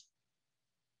RStudio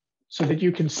so that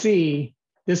you can see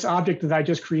this object that I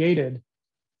just created,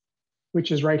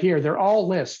 which is right here. They're all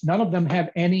lists. None of them have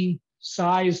any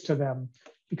size to them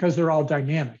because they're all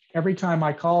dynamic. Every time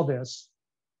I call this,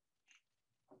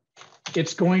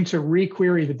 it's going to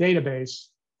requery the database,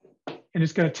 and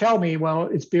it's going to tell me, well,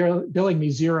 it's billing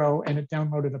me 0 and it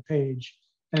downloaded a page,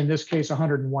 and in this case,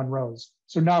 101 rows.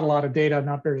 So not a lot of data,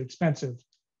 not very expensive.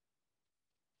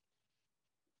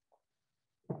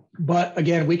 But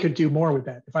again, we could do more with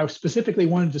that. If I specifically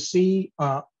wanted to see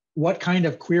what kind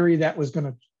of query that was going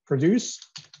to produce,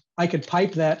 I could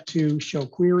pipe that to show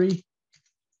query.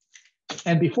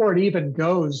 And before it even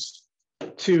goes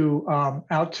to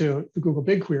out to the Google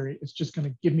BigQuery, it's just going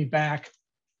to give me back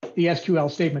the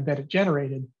SQL statement that it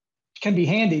generated. It can be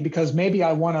handy because maybe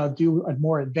I want to do a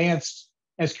more advanced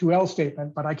SQL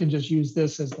statement, but I can just use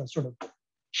this as the sort of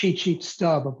cheat sheet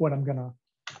stub of what I'm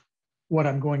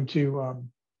going to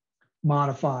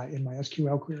modify in my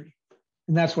SQL query.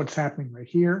 And that's what's happening right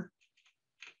here.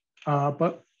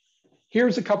 But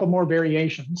here's a couple more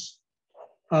variations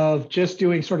of just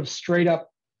doing sort of straight up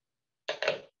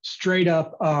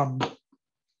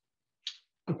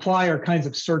dplyr kinds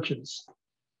of searches.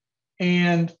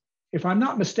 And if I'm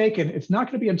not mistaken, it's not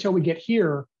going to be until we get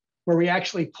here where we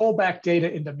actually pull back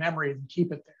data into memory and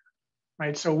keep it there,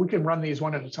 right? So we can run these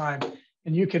one at a time,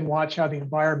 and you can watch how the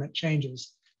environment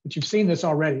changes. But you've seen this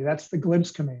already. That's the glimpse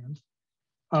command.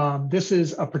 This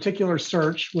is a particular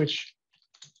search, which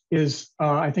is,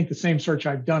 I think, the same search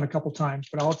I've done a couple times,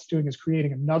 but all it's doing is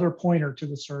creating another pointer to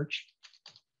the search.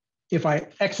 If I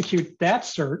execute that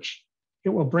search, it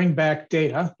will bring back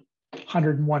data,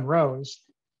 101 rows.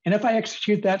 And if I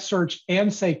execute that search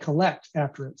and say collect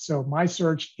after it, so my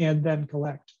search and then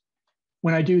collect,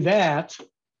 when I do that,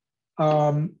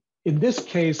 in this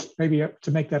case, maybe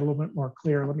to make that a little bit more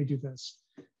clear, let me do this.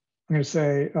 I'm going to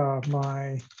say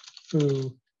my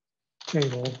foo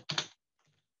table.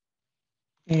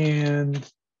 And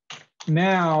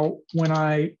now when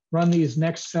I run these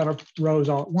next set of rows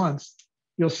all at once,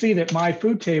 you'll see that my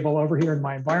food table over here in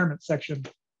my environment section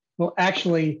will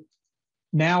actually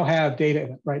now have data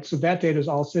in it, right? So that data is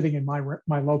all sitting in my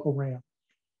local RAM.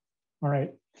 All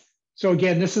right. So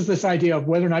again, this is this idea of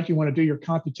whether or not you want to do your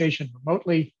computation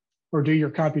remotely or do your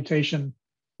computation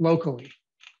locally.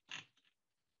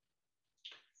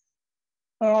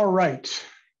 All right.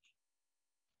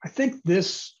 I think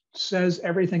this says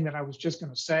everything that I was just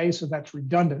going to say, so that's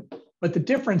redundant. But the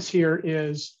difference here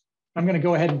is, I'm going to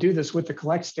go ahead and do this with the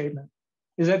collect statement,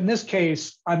 is that in this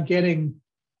case, I'm getting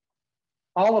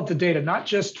all of the data, not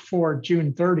just for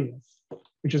June 30th,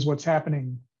 which is what's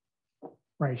happening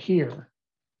right here,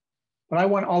 but I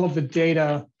want all of the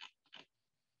data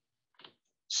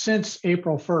since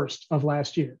April 1st of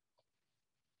last year.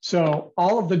 So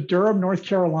all of the Durham, North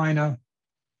Carolina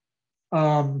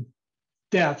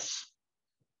deaths,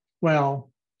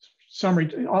 well,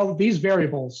 summary, all of these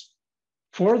variables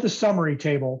for the summary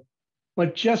table,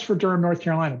 but just for Durham, North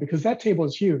Carolina, because that table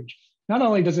is huge. Not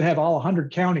only does it have all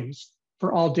 100 counties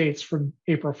for all dates from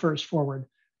April 1st forward,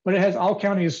 but it has all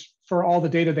counties for all the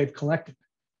data they've collected,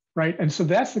 right? And so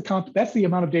that's the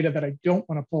amount of data that I don't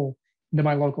want to pull into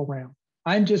my local RAM.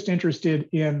 I'm just interested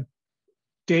in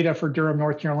data for Durham,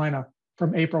 North Carolina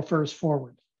from April 1st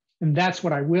forward. And that's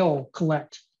what I will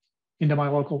collect into my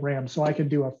local RAM, so I can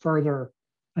do a further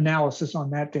analysis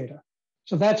on that data.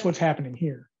 So that's what's happening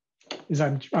here, is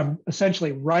I'm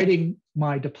essentially writing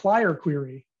my dplyr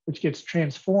query, which gets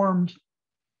transformed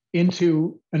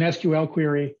into an SQL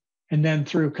query, and then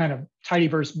through kind of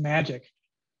Tidyverse magic,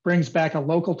 brings back a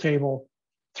local table,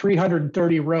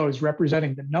 330 rows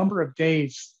representing the number of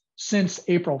days since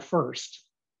April 1st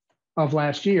of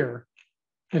last year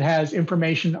that has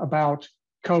information about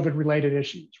COVID-related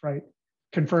issues, right?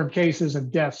 Confirmed cases and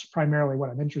deaths, primarily what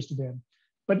I'm interested in.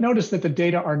 But notice that the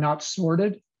data are not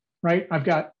sorted, right? I've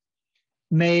got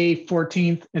May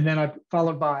 14th, and then I've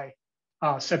followed by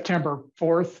September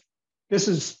 4th. This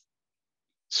is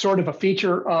sort of a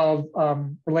feature of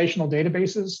relational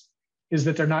databases, is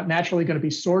that they're not naturally going to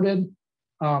be sorted.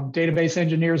 Database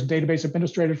engineers and database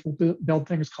administrators will build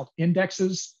things called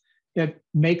indexes that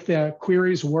make the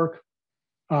queries work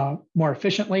more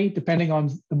efficiently, depending on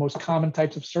the most common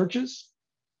types of searches.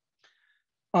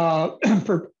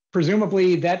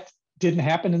 Presumably that didn't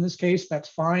happen in this case. That's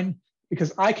fine,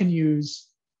 because I can use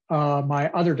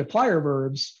my other dplyr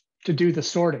verbs to do the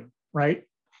sorting, right?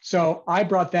 So I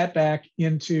brought that back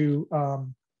into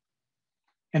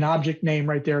an object name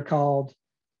right there called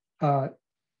JHU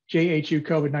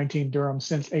COVID-19 Durham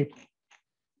since April.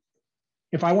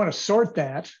 If I want to sort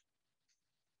that,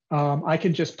 I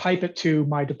can just pipe it to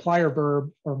my dplyr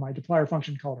verb or my dplyr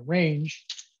function called arrange,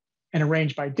 and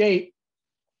arrange by date.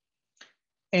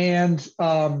 And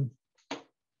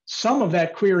some of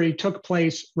that query took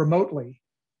place remotely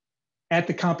at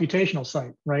the computational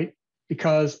site, right?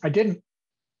 Because I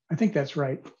think that's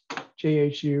right,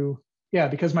 JHU. Yeah,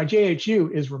 because my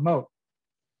JHU is remote.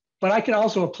 But I can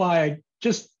also apply,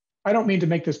 I don't mean to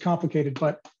make this complicated,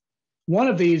 but one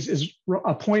of these is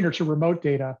a pointer to remote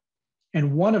data,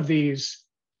 and one of these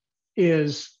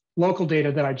is local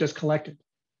data that I just collected.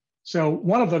 So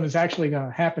one of them is actually going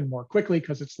to happen more quickly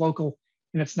because it's local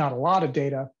and it's not a lot of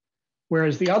data,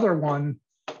 whereas the other one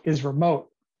is remote.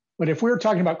 But if we're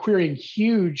talking about querying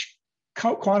huge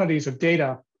quantities of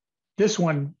data, this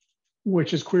one,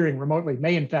 which is querying remotely,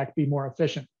 may in fact be more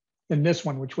efficient than this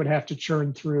one, which would have to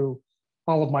churn through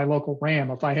all of my local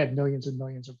RAM if I had millions and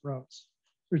millions of rows.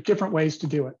 There's different ways to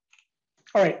do it.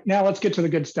 All right, now let's get to the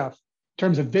good stuff. In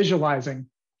terms of visualizing,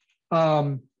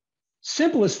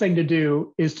 simplest thing to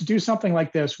do is to do something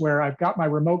like this, where I've got my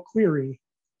remote query,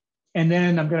 and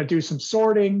then I'm going to do some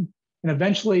sorting, and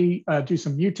eventually do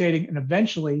some mutating, and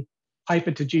eventually pipe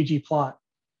it to ggplot,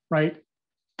 right?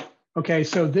 Okay,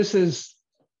 so this is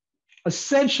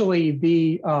essentially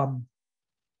the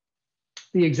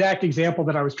exact example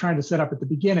that I was trying to set up at the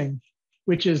beginning,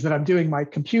 which is that I'm doing my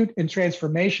compute and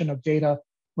transformation of data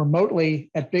remotely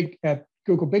at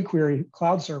Google BigQuery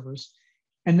cloud servers,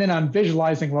 and then I'm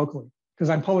visualizing locally because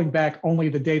I'm pulling back only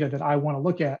the data that I want to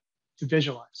look at to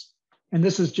visualize. And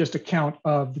this is just a count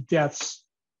of the deaths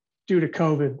due to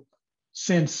COVID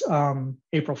since April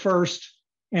 1st.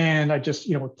 And I just,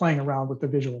 was playing around with the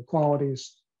visual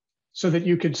qualities so that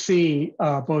you could see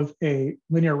both a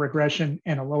linear regression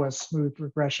and a lowest smooth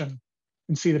regression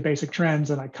and see the basic trends.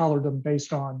 And I colored them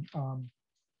based on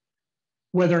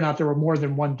whether or not there were more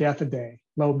than one death a day,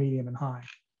 low, medium, and high.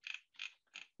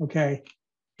 Okay,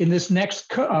 in this next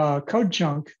code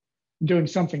chunk, I'm doing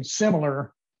something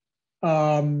similar.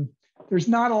 There's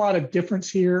not a lot of difference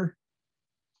here.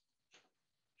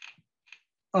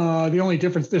 The only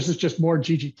difference, this is just more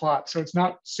ggplot, so it's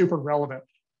not super relevant.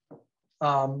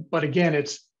 But again,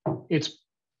 it's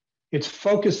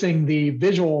focusing the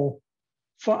visual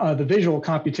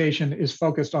computation is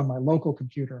focused on my local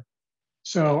computer.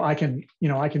 So I can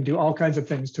do all kinds of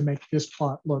things to make this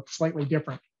plot look slightly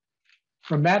different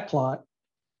from that plot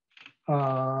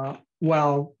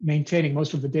while maintaining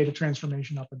most of the data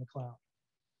transformation up in the cloud.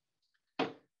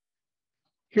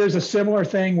 Here's a similar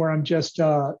thing where I'm just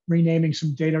renaming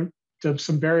some data to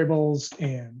some variables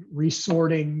and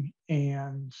resorting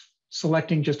and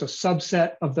selecting just a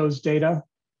subset of those data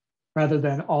rather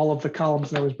than all of the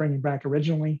columns that I was bringing back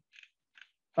originally.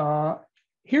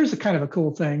 Here's a kind of a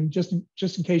cool thing, just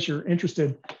in case you're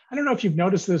interested. I don't know if you've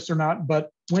noticed this or not, but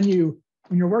when you're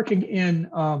working in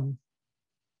our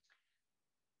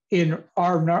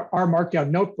Markdown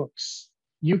notebooks,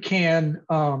 you can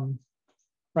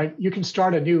you can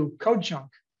start a new code chunk,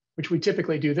 which we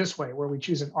typically do this way, where we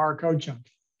choose an R code chunk.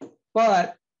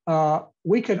 But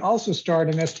we can also start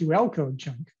an SQL code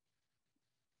chunk.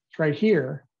 It's right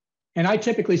here. And I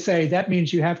typically say that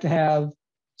means you have to have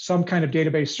some kind of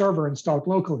database server installed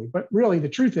locally. But really, the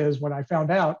truth is, what I found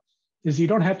out is you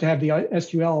don't have to have the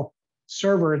SQL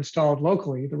server installed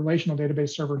locally, the relational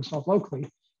database server installed locally.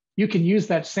 You can use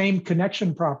that same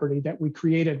connection property that we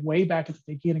created way back at the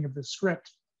beginning of this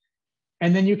script.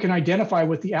 And then you can identify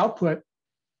what the output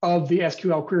of the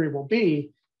SQL query will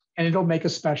be, and it'll make a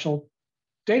special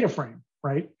data frame,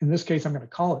 right? In this case, I'm going to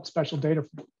call it special data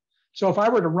frame. So if I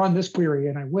were to run this query,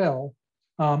 and I will,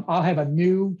 I'll have a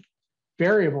new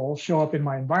variable show up in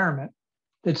my environment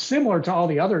that's similar to all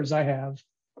the others I have,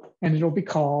 and it'll be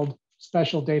called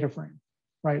special data frame,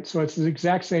 right? So it's the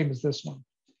exact same as this one,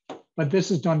 but this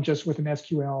is done just with an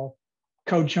SQL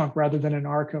code chunk rather than an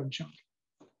R code chunk.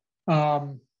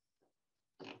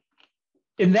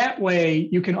 In that way,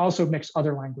 you can also mix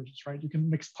other languages, right? You can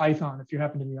mix Python if you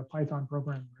happen to be a Python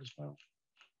programmer as well.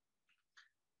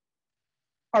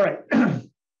 All right.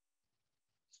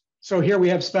 So here we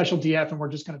have special DF, and we're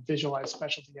just going to visualize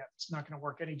special DF. It's not going to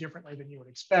work any differently than you would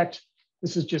expect.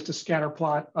 This is just a scatter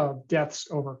plot of deaths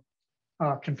over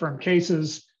confirmed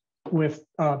cases with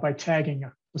by tagging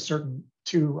a certain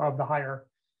 2 of the higher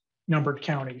numbered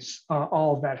counties.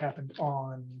 All of that happened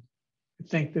on, I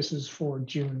think this is for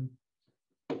June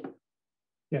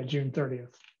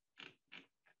 30th.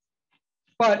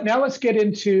 But now let's get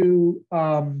into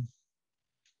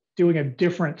doing a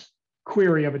different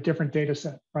query of a different data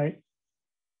set, right?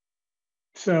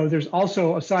 So there's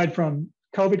also, aside from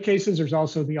COVID cases, there's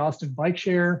also the Austin bike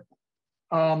share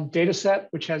data set,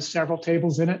 which has several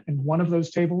tables in it. And one of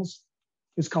those tables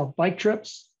is called bike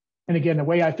trips. And again, the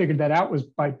way I figured that out was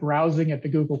by browsing at the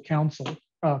Google console,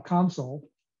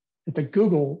 at the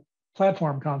Google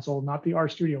platform console, not the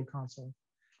RStudio console.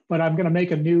 But I'm going to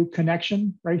make a new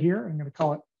connection right here. I'm going to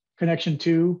call it connection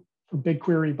 2 for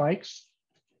BigQuery bikes.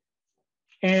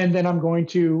 And then I'm going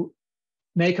to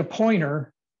make a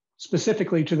pointer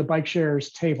specifically to the bike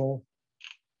shares table.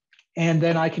 And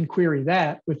then I can query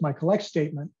that with my collect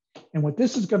statement. And what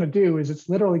this is going to do is it's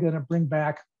literally going to bring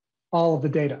back all of the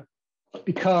data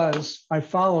because I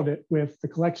followed it with the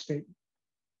collect statement.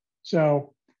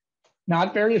 So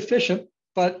not very efficient,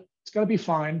 but it's going to be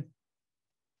fine.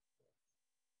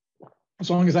 As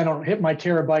long as I don't hit my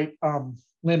terabyte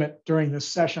limit during this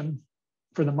session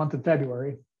for the month of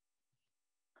February.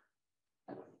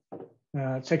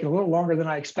 It's taking a little longer than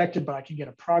I expected, but I can get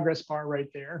a progress bar right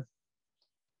there.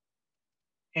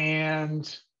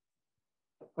 And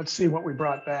let's see what we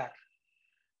brought back.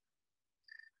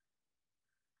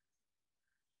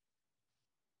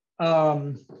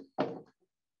 I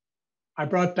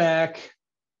brought back,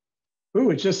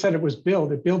 it just said it was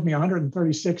billed. It billed me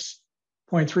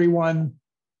 136.31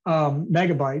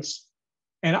 megabytes.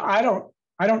 And I don't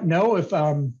know if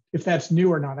that's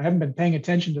new or not. I haven't been paying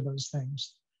attention to those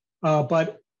things.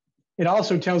 But it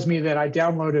also tells me that I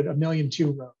downloaded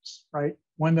 1,000,002 rows, right?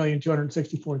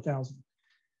 1,264,000.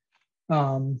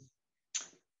 And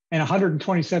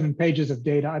 127 pages of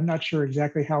data. I'm not sure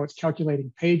exactly how it's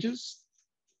calculating pages,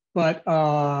 but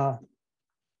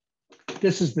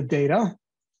this is the data.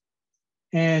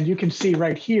 And you can see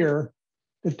right here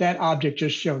that that object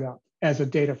just showed up as a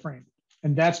data frame.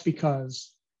 And that's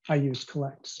because I used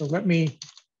collect. So let me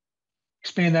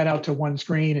expand that out to one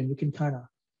screen and you can kind of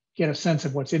get a sense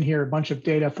of what's in here. A bunch of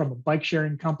data from a bike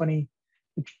sharing company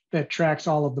that tracks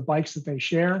all of the bikes that they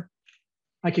share.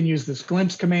 I can use this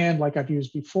glimpse command like I've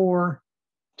used before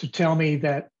to tell me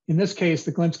that, in this case,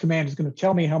 the glimpse command is going to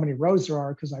tell me how many rows there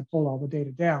are because I pulled all the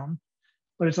data down,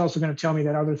 but it's also going to tell me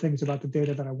that other things about the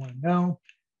data that I want to know.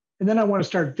 And then I want to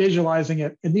start visualizing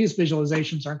it. And these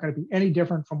visualizations aren't going to be any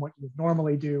different from what you would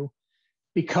normally do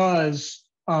because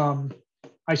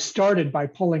I started by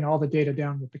pulling all the data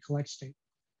down with the collect state.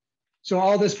 So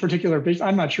all this particular,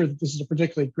 I'm not sure that this is a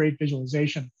particularly great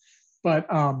visualization, but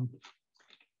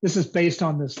this is based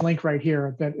on this link right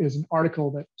here that is an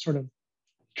article that sort of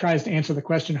tries to answer the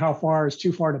question, how far is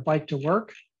too far to bike to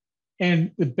work?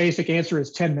 And the basic answer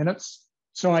is 10 minutes.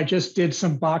 So I just did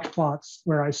some box plots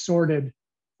where I sorted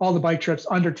all the bike trips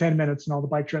under 10 minutes and all the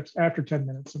bike trips after 10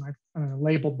 minutes. And I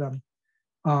labeled them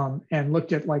and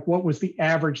looked at like what was the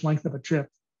average length of a trip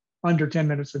under 10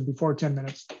 minutes and before 10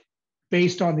 minutes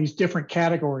based on these different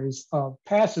categories of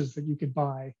passes that you could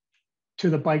buy to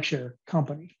the bike share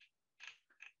company.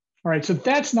 All right, so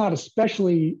that's not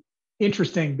especially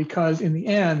interesting because in the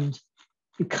end,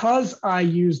 because I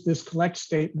use this collect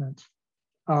statement,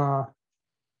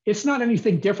 it's not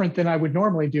anything different than I would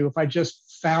normally do if I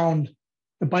just found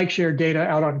the bike share data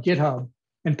out on GitHub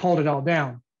and pulled it all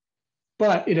down.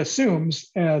 But it assumes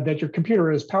that your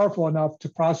computer is powerful enough to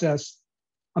process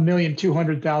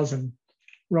 1,200,000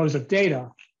 rows of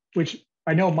data, which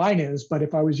I know mine is, but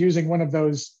if I was using one of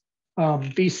those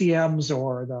VCMs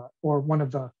or one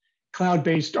of the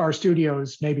cloud-based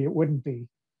RStudios, maybe it wouldn't be.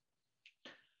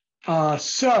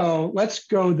 So let's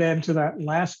go then to that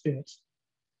last bit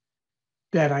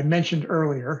that I mentioned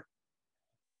earlier.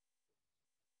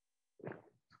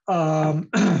 Oh,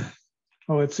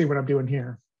 let's see what I'm doing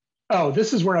here. Oh,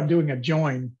 this is where I'm doing a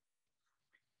join.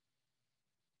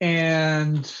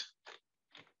 And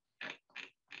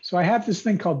so I have this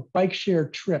thing called bike share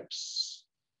trips,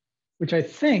 which I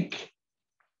think,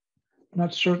 I'm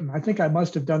not certain, I think I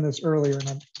must have done this earlier and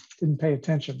I didn't pay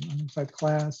attention. It's like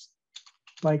class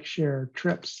bike share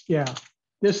trips. Yeah,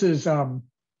 this is a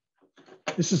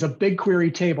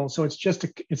BigQuery table. So it's just,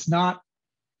 it's not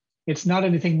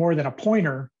anything more than a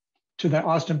pointer to the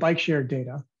Austin bike share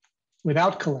data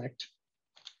without collect.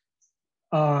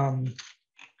 And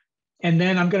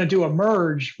then I'm going to do a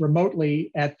merge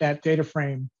remotely at that data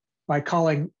frame by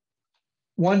calling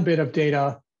one bit of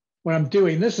data. What I'm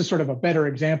doing, this is sort of a better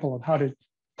example of how to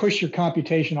push your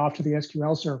computation off to the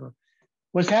SQL server.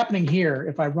 What's happening here,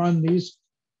 if I run these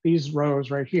rows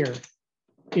right here,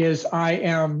 is I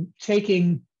am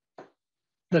taking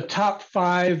the top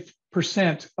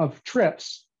 5% of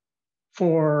trips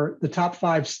for the top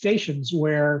 5 stations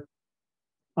where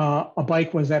a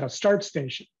bike was at a start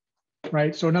station,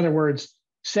 right? So in other words,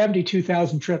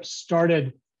 72,000 trips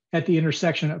started at the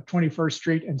intersection of 21st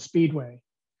Street and Speedway,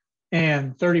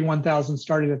 and 31,000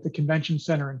 started at the Convention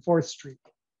Center and 4th Street,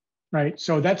 right?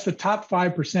 So that's the top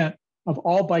 5% of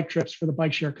all bike trips for the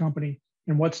bike share company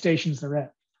and what stations they're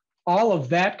at. All of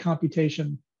that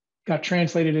computation got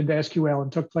translated into SQL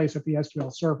and took place at the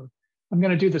SQL server. I'm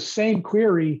going to do the same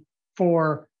query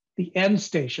for the end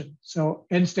station, so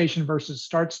end station versus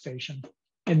start station,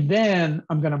 and then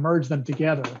I'm going to merge them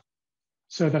together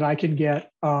so that I can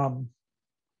get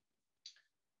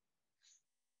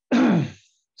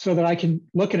so that I can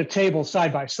look at a table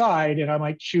side by side, and I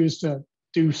might choose to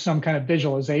do some kind of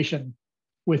visualization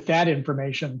with that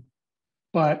information.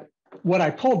 But what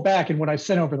I pulled back and what I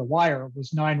sent over the wire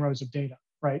was 9 rows of data,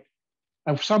 right?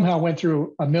 I somehow went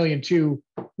through 1,000,002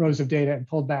 rows of data and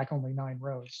pulled back only 9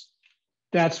 rows.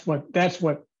 That's what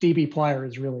dbPlyr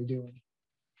is really doing.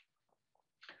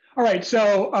 All right,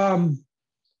 so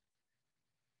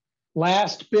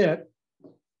last bit.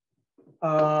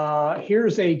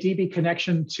 Here's a DB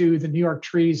connection to the New York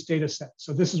trees data set.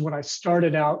 So this is what I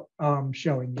started out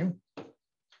showing you.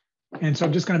 And so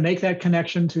I'm just going to make that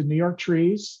connection to New York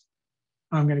trees.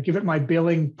 I'm going to give it my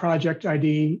billing project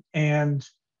ID. And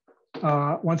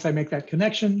once I make that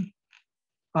connection,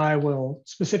 I will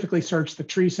specifically search the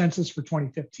tree census for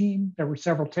 2015. There were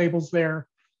several tables there,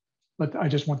 but I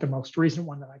just want the most recent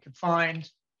one that I can find.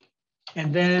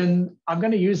 And then I'm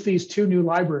going to use these 2 new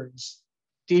libraries,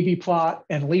 dbplot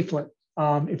and leaflet.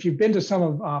 If you've been to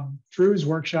some of Drew's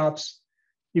workshops,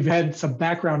 you've had some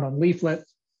background on leaflet,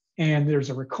 and there's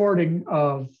a recording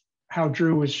of how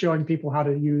Drew was showing people how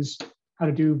to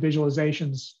do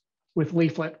visualizations with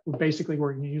leaflet. Basically,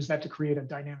 we're going to use that to create a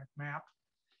dynamic map.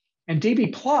 And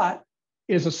dbplot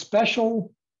is a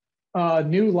special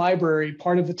new library,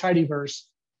 part of the Tidyverse,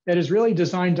 that is really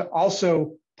designed to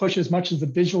also push as much of the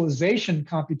visualization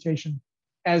computation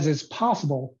as is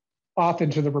possible off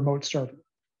into the remote server,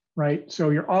 right? So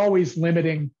you're always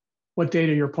limiting what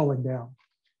data you're pulling down.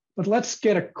 But let's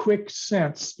get a quick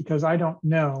sense, because I don't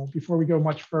know, before we go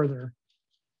much further.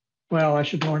 Well, I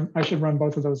should run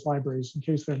both of those libraries in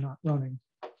case they're not running.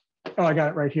 Oh, I got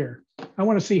it right here. I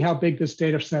want to see how big this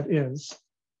data set is.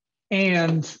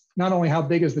 And not only how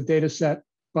big is the data set,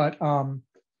 but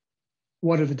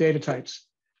what are the data types?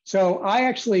 So I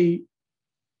actually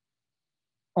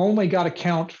only got a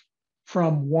count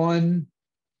from one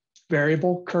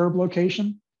variable, curb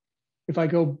location. If I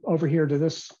go over here to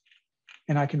this,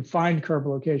 and I can find curb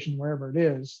location wherever it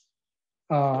is,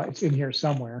 it's in here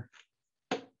somewhere.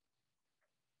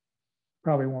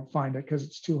 Probably won't find it because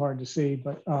it's too hard to see,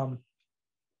 but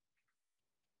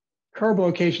curb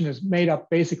location is made up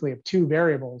basically of 2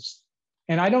 variables.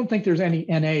 And I don't think there's any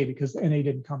NA because the NA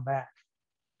didn't come back.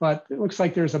 But it looks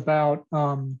like there's about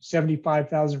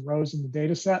 75,000 rows in the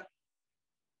data set,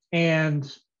 and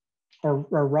or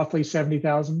roughly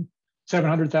 700,000,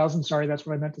 sorry, that's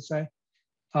what I meant to say.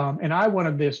 And I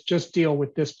wanted this just deal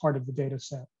with this part of the data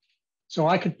set. So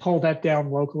I could pull that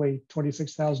down locally,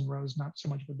 26,000 rows, not so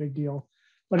much of a big deal.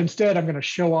 But instead, I'm going to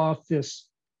show off this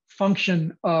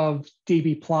function of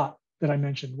dbplot that I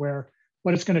mentioned, where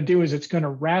what it's going to do is it's going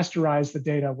to rasterize the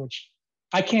data, which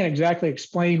I can't exactly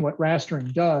explain what rastering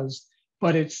does,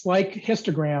 but it's like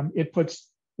histogram.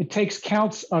 It takes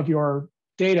counts of your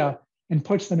data and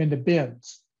puts them into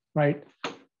bins, right?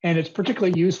 And it's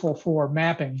particularly useful for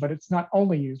mapping, but it's not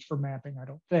only used for mapping, I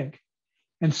don't think.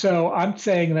 And so I'm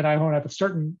saying that I want to have a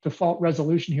certain default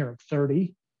resolution here of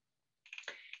 30.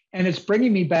 And it's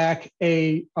bringing me back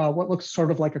a what looks sort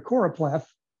of like a choropleth,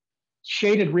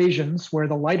 shaded regions where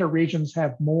the lighter regions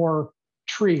have more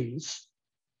trees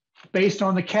based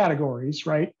on the categories,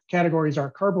 right? Categories are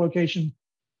curb location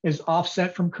is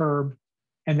offset from curb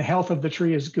and the health of the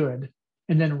tree is good.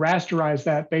 And then rasterize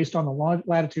that based on the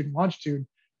latitude and longitude,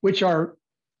 which are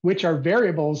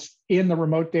variables in the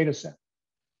remote data set,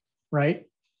 right?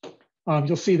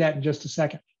 You'll see that in just a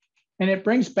second. And it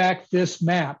brings back this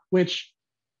map, which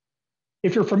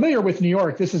if you're familiar with New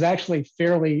York, this is actually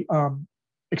fairly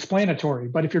explanatory.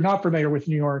 But if you're not familiar with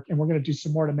New York, and we're going to do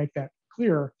some more to make that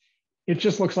clearer, it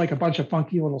just looks like a bunch of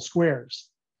funky little squares.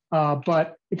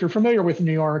 But if you're familiar with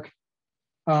New York,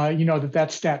 you know that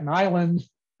that's Staten Island.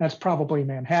 That's probably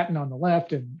Manhattan on the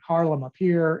left and Harlem up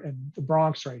here and the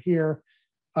Bronx right here,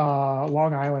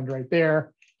 Long Island right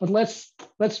there. But let's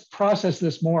process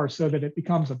this more so that it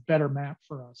becomes a better map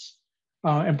for us.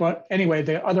 But anyway,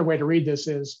 the other way to read this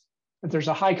is that there's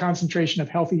a high concentration of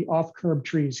healthy off-curb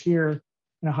trees here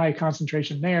and a high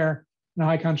concentration there and a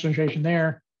high concentration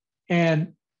there.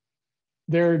 And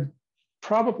there's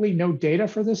probably no data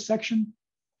for this section.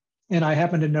 And I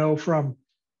happen to know from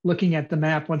looking at the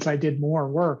map once I did more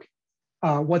work,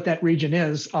 what that region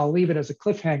is. I'll leave it as a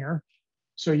cliffhanger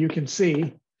so you can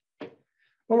see.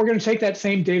 But we're going to take that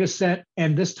same data set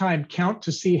and this time count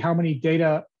to see how many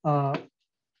data,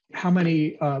 how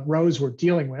many rows we're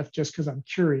dealing with, just because I'm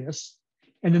curious.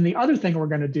 And then the other thing we're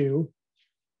going to do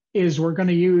is we're going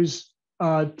to use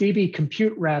db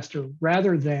compute raster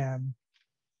rather than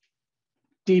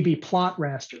dbplot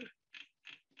raster,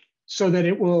 so that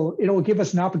it'll give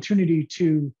us an opportunity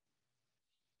to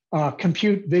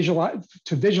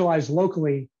visualize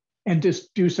locally and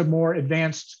just do some more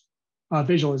advanced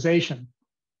visualization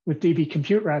with db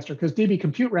compute raster, because db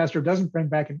compute raster doesn't bring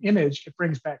back an image, it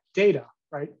brings back data,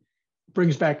 right? It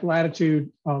brings back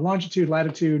latitude, longitude,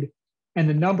 latitude, and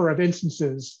the number of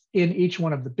instances in each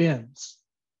one of the bins,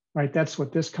 right? That's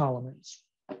what this column is.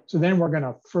 So then we're going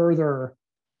to further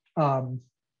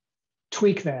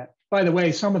tweak that. By the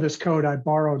way, some of this code I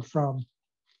borrowed from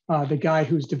the guy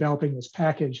who's developing this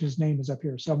package. His name is up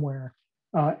here somewhere,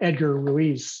 Edgar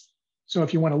Ruiz. So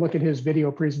if you want to look at his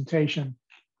video presentation,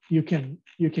 you can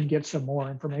get some more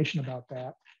information about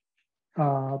that.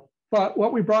 But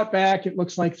what we brought back, it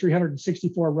looks like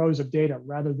 364 rows of data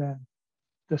rather than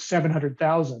the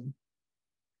 700,000.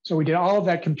 So we did all of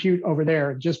that compute over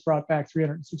there and just brought back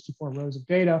 364 rows of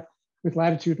data with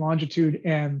latitude, longitude,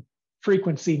 and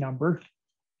frequency number.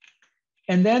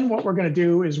 And then what we're going to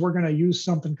do is we're going to use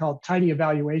something called tidy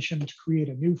evaluation to create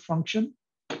a new function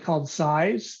called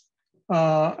size.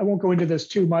 I won't go into this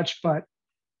too much, but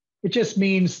it just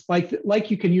means like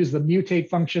you can use the mutate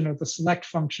function or the select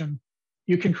function,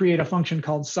 you can create a function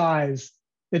called size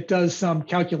that does some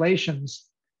calculations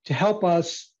to help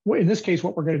us. In this case,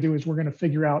 what we're going to do is we're going to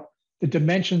figure out the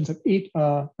dimensions of each,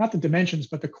 not the dimensions,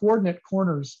 but the coordinate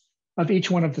corners of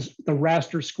each one of the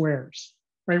raster squares,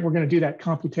 right? We're going to do that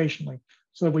computationally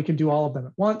so that we can do all of them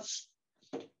at once.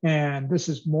 And this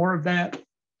is more of that,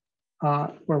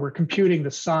 where we're computing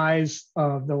the size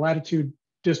of the latitude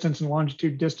distance and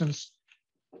longitude distance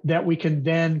that we can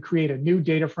then create a new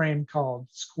data frame called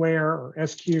square or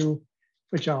SQ,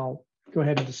 which I'll go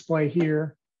ahead and display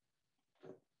here.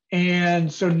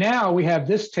 And so now we have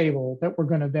this table that we're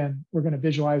going to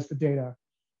visualize the data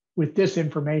with this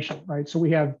information, right? So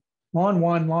we have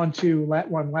lon1, lon2,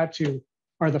 lat1, lat2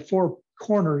 are the four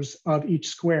corners of each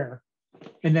square,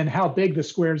 and then how big the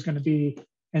square is going to be,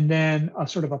 and then a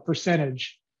sort of a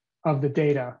percentage of the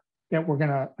data that we're going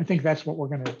to, I think that's what we're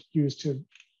going to use to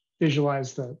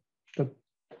visualize to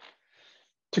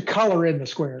color in the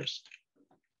squares.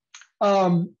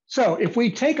 So if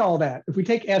we take all that, if we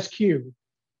take SQ,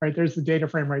 right, there's the data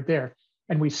frame right there,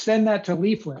 and we send that to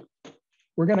Leaflet,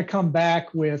 we're going to come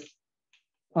back with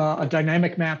a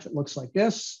dynamic map that looks like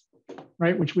this.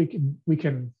 right? Which we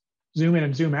can zoom in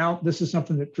and zoom out. This is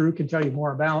something that Drew can tell you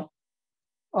more about.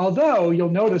 Although you'll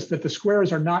notice that the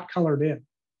squares are not colored in,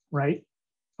 right?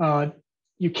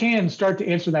 You can start to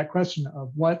answer that question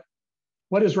of what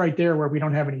is right there where we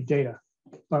don't have any data.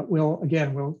 But we'll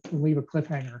leave a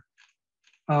cliffhanger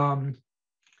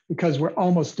because we're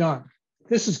almost done.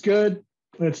 This is good,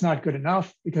 but it's not good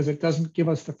enough because it doesn't give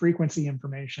us the frequency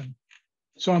information.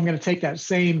 So I'm going to take that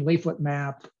same leaflet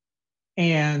map,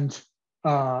 and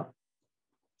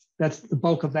that's the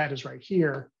bulk of that is right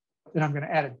here. Then I'm going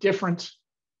to add a different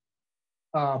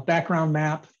background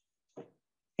map,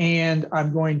 and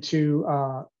I'm going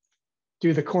to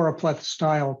do the choropleth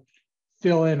style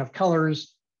fill in of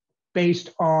colors based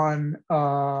on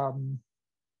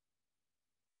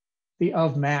the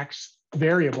of max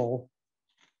variable,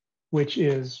 which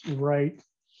is right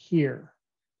here.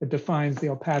 It defines the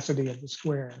opacity of the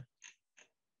square,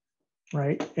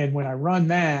 right? And when I run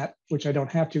that, which I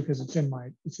don't have to because it's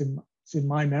in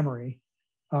my memory,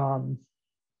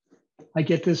 I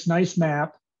get this nice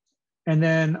map, and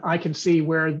then I can see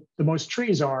where the most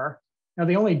trees are. Now,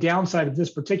 the only downside of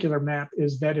this particular map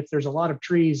is that if there's a lot of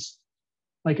trees,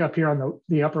 like up here on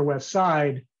the upper west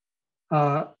side,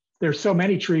 there's so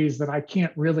many trees that I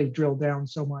can't really drill down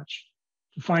so much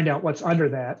to find out what's under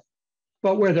that.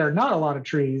 But where there are not a lot of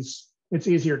trees, it's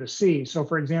easier to see. So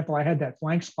for example, I had that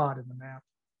blank spot in the map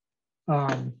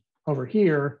over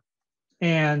here.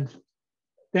 And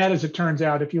that, as it turns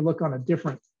out, if you look on a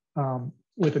different,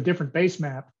 with a different base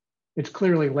map, it's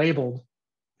clearly labeled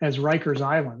as Rikers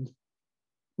Island,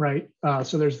 right?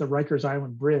 So there's the Rikers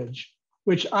Island Bridge,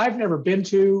 which I've never been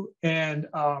to. And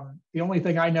the only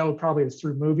thing I know probably is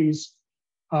through movies.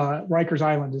 Rikers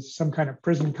Island is some kind of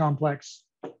prison complex,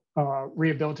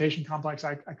 rehabilitation complex.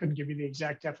 I couldn't give you the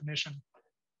exact definition,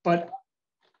 but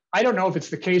I don't know if it's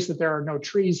the case that there are no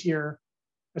trees here.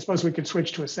 I suppose we could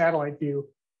switch to a satellite view,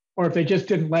 or if they just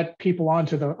didn't let people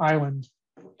onto the island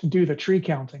to do the tree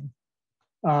counting.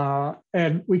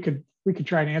 And we could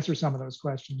try and answer some of those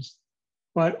questions.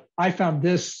 But I found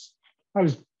this, I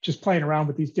was just playing around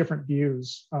with these different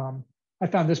views. I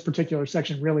found this particular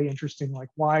section really interesting. Like,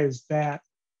 why is that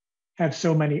have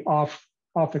so many off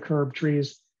the curb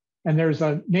trees? And there's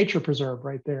a nature preserve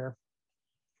right there.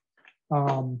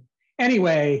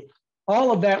 Anyway,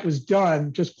 all of that was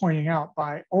done, just pointing out,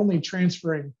 by only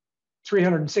transferring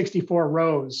 364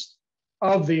 rows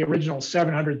of the original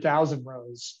 700,000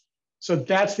 rows. So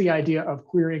that's the idea of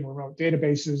querying remote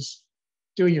databases,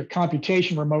 doing your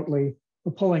computation remotely,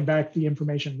 but pulling back the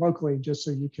information locally just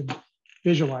so you can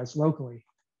visualize locally.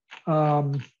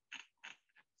 That's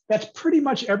pretty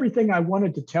much everything I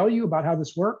wanted to tell you about how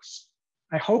this works.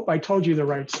 I hope I told you the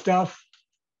right stuff.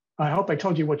 I hope I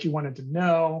told you what you wanted to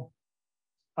know.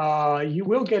 You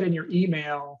will get in your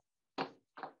email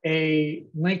a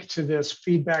link to this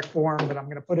feedback form, but I'm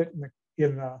going to put it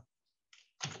in the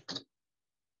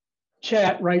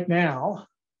chat right now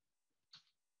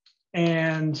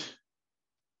and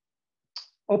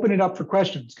open it up for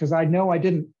questions, because I know I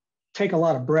didn't take a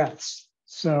lot of breaths.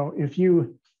 So if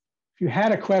you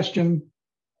had a question,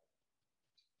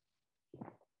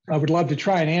 I would love to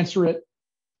try and answer it.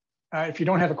 If you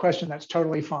don't have a question, that's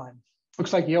totally fine.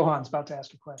 Looks like Johan's about to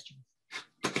ask a question.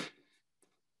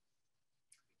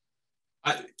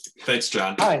 Thanks,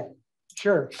 John. Hi,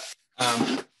 sure.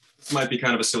 This might be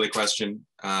kind of a silly question.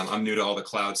 I'm new to all the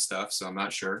cloud stuff, so I'm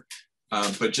not sure.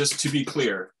 But just to be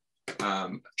clear,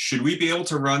 should we be able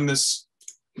to run this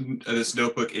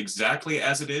notebook exactly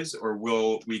as it is, or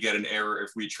will we get an error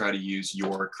if we try to use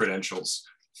your credentials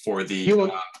for the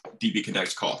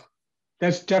dbConnect call?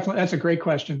 That's a great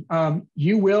question.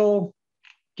 You will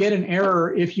get an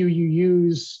error if you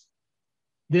use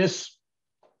this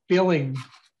billing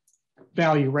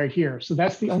value right here. So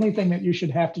that's the only thing that you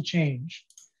should have to change.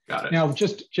 Got it. Now,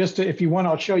 if you want,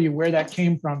 I'll show you where that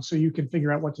came from so you can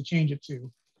figure out what to change it to.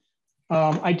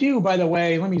 I do, by the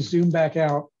way, let me zoom back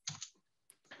out.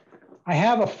 I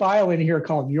have a file in here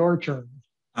called your turn,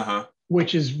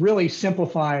 which is really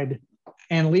simplified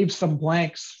and leaves some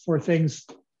blanks for things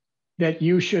that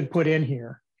you should put in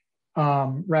here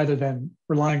rather than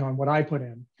relying on what I put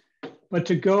in. But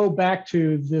to go back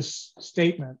to this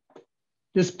statement,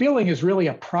 this billing is really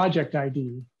a project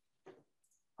ID.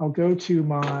 I'll go to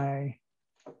my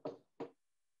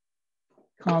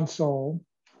console.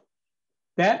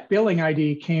 That billing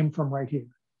ID came from right here.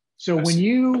 So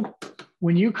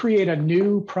when you create a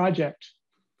new project,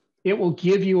 it will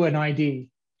give you an ID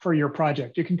for your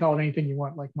project. You can call it anything you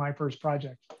want, like my first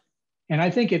project. And I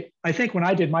think when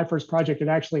I did my first project, it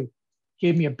actually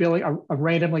gave me a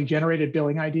randomly generated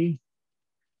billing ID,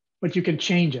 but you can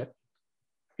change it.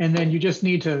 And then you just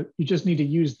need to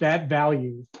use that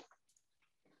value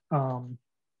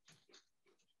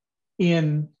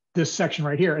in this section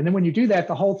right here. And then when you do that,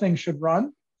 the whole thing should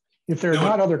run. If there are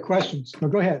not other questions, no,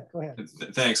 go ahead.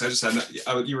 Thanks. I just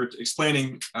had, you were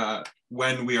explaining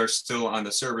when we are still on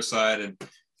the server side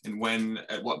and when,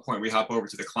 at what point we hop over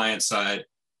to the client side,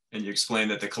 and you explained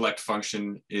that the collect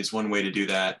function is one way to do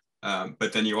that.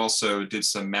 But then you also did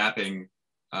some mapping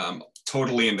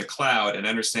totally in the cloud, and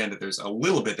understand that there's a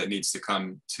little bit that needs to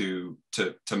come to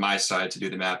my side to do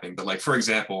the mapping. But like, for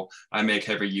example, I make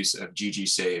heavy use of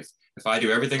ggsave. If I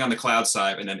do everything on the cloud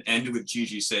side and then end with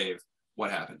ggsave, what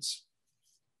happens?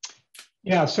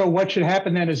 Yeah, so what should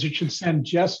happen then is you should send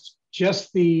just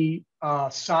the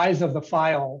size of the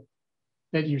file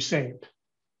that you saved.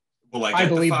 Will I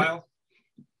get the file?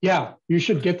 Yeah, you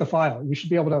should get the file. You should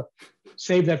be able to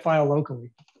save that file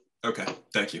locally. Okay,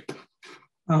 thank you.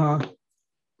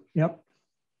 Yep.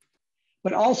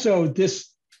 But also this,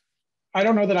 I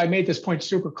don't know that I made this point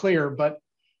super clear, but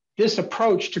this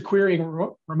approach to querying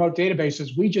remote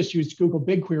databases, we just used Google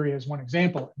BigQuery as one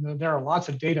example. And there are lots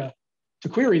of data to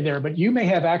query there, but you may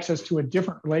have access to a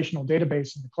different relational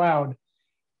database in the cloud,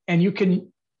 and you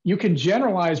can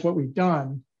generalize what we've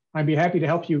done. I'd be happy to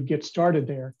help you get started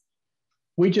there.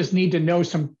 We just need to know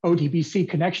some ODBC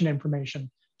connection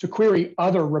information to query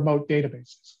other remote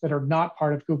databases that are not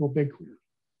part of Google BigQuery.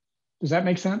 Does that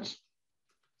make sense?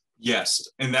 Yes,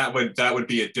 and that would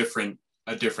be a different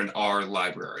R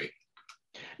library.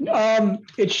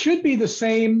 It should be the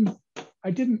same.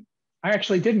 I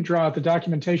actually didn't draw out the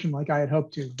documentation like I had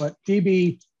hoped to, but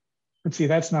DB, let's see,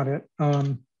 that's not it.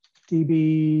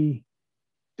 db.rstudio.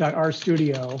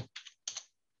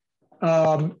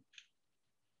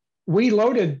 We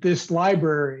loaded this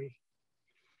library,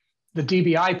 the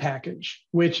DBI package,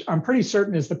 which I'm pretty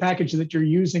certain is the package that you're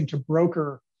using to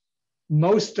broker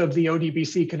most of the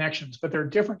ODBC connections, but there are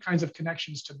different kinds of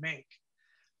connections to make.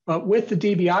 But with the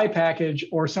DBI package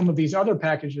or some of these other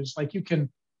packages, like you can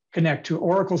connect to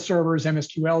Oracle servers,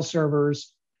 MSQL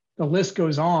servers, the list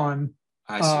goes on.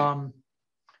 I see.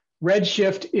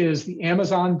 Redshift is the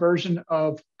Amazon version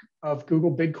of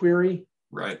Google BigQuery.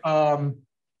 Right.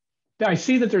 I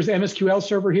see that there's MSQL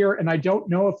server here, and I don't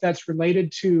know if that's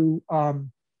related to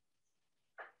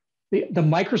the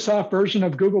Microsoft version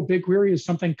of Google BigQuery is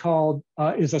something called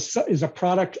is a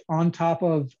product on top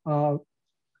of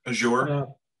Azure.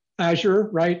 Azure,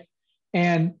 right?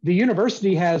 And the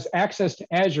university has access to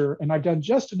Azure, and I've done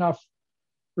just enough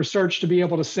research to be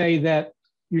able to say that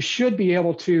you should be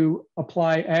able to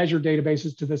apply Azure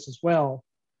databases to this as well.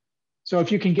 So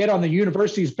if you can get on the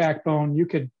university's backbone, you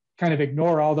could kind of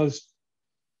ignore all those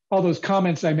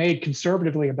comments I made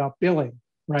conservatively about billing,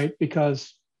 right?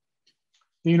 Because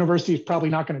the university is probably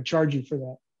not going to charge you for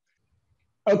that.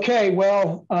 Okay,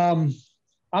 well,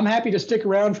 I'm happy to stick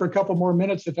around for a couple more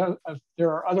minutes if there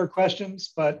are other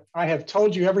questions, but I have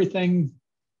told you everything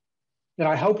that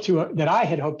I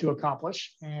had hoped to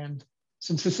accomplish. And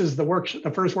since this is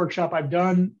the first workshop I've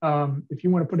done, if you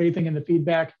want to put anything in the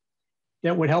feedback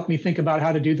that would help me think about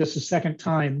how to do this a second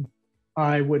time,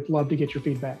 I would love to get your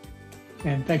feedback.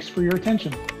 And thanks for your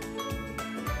attention.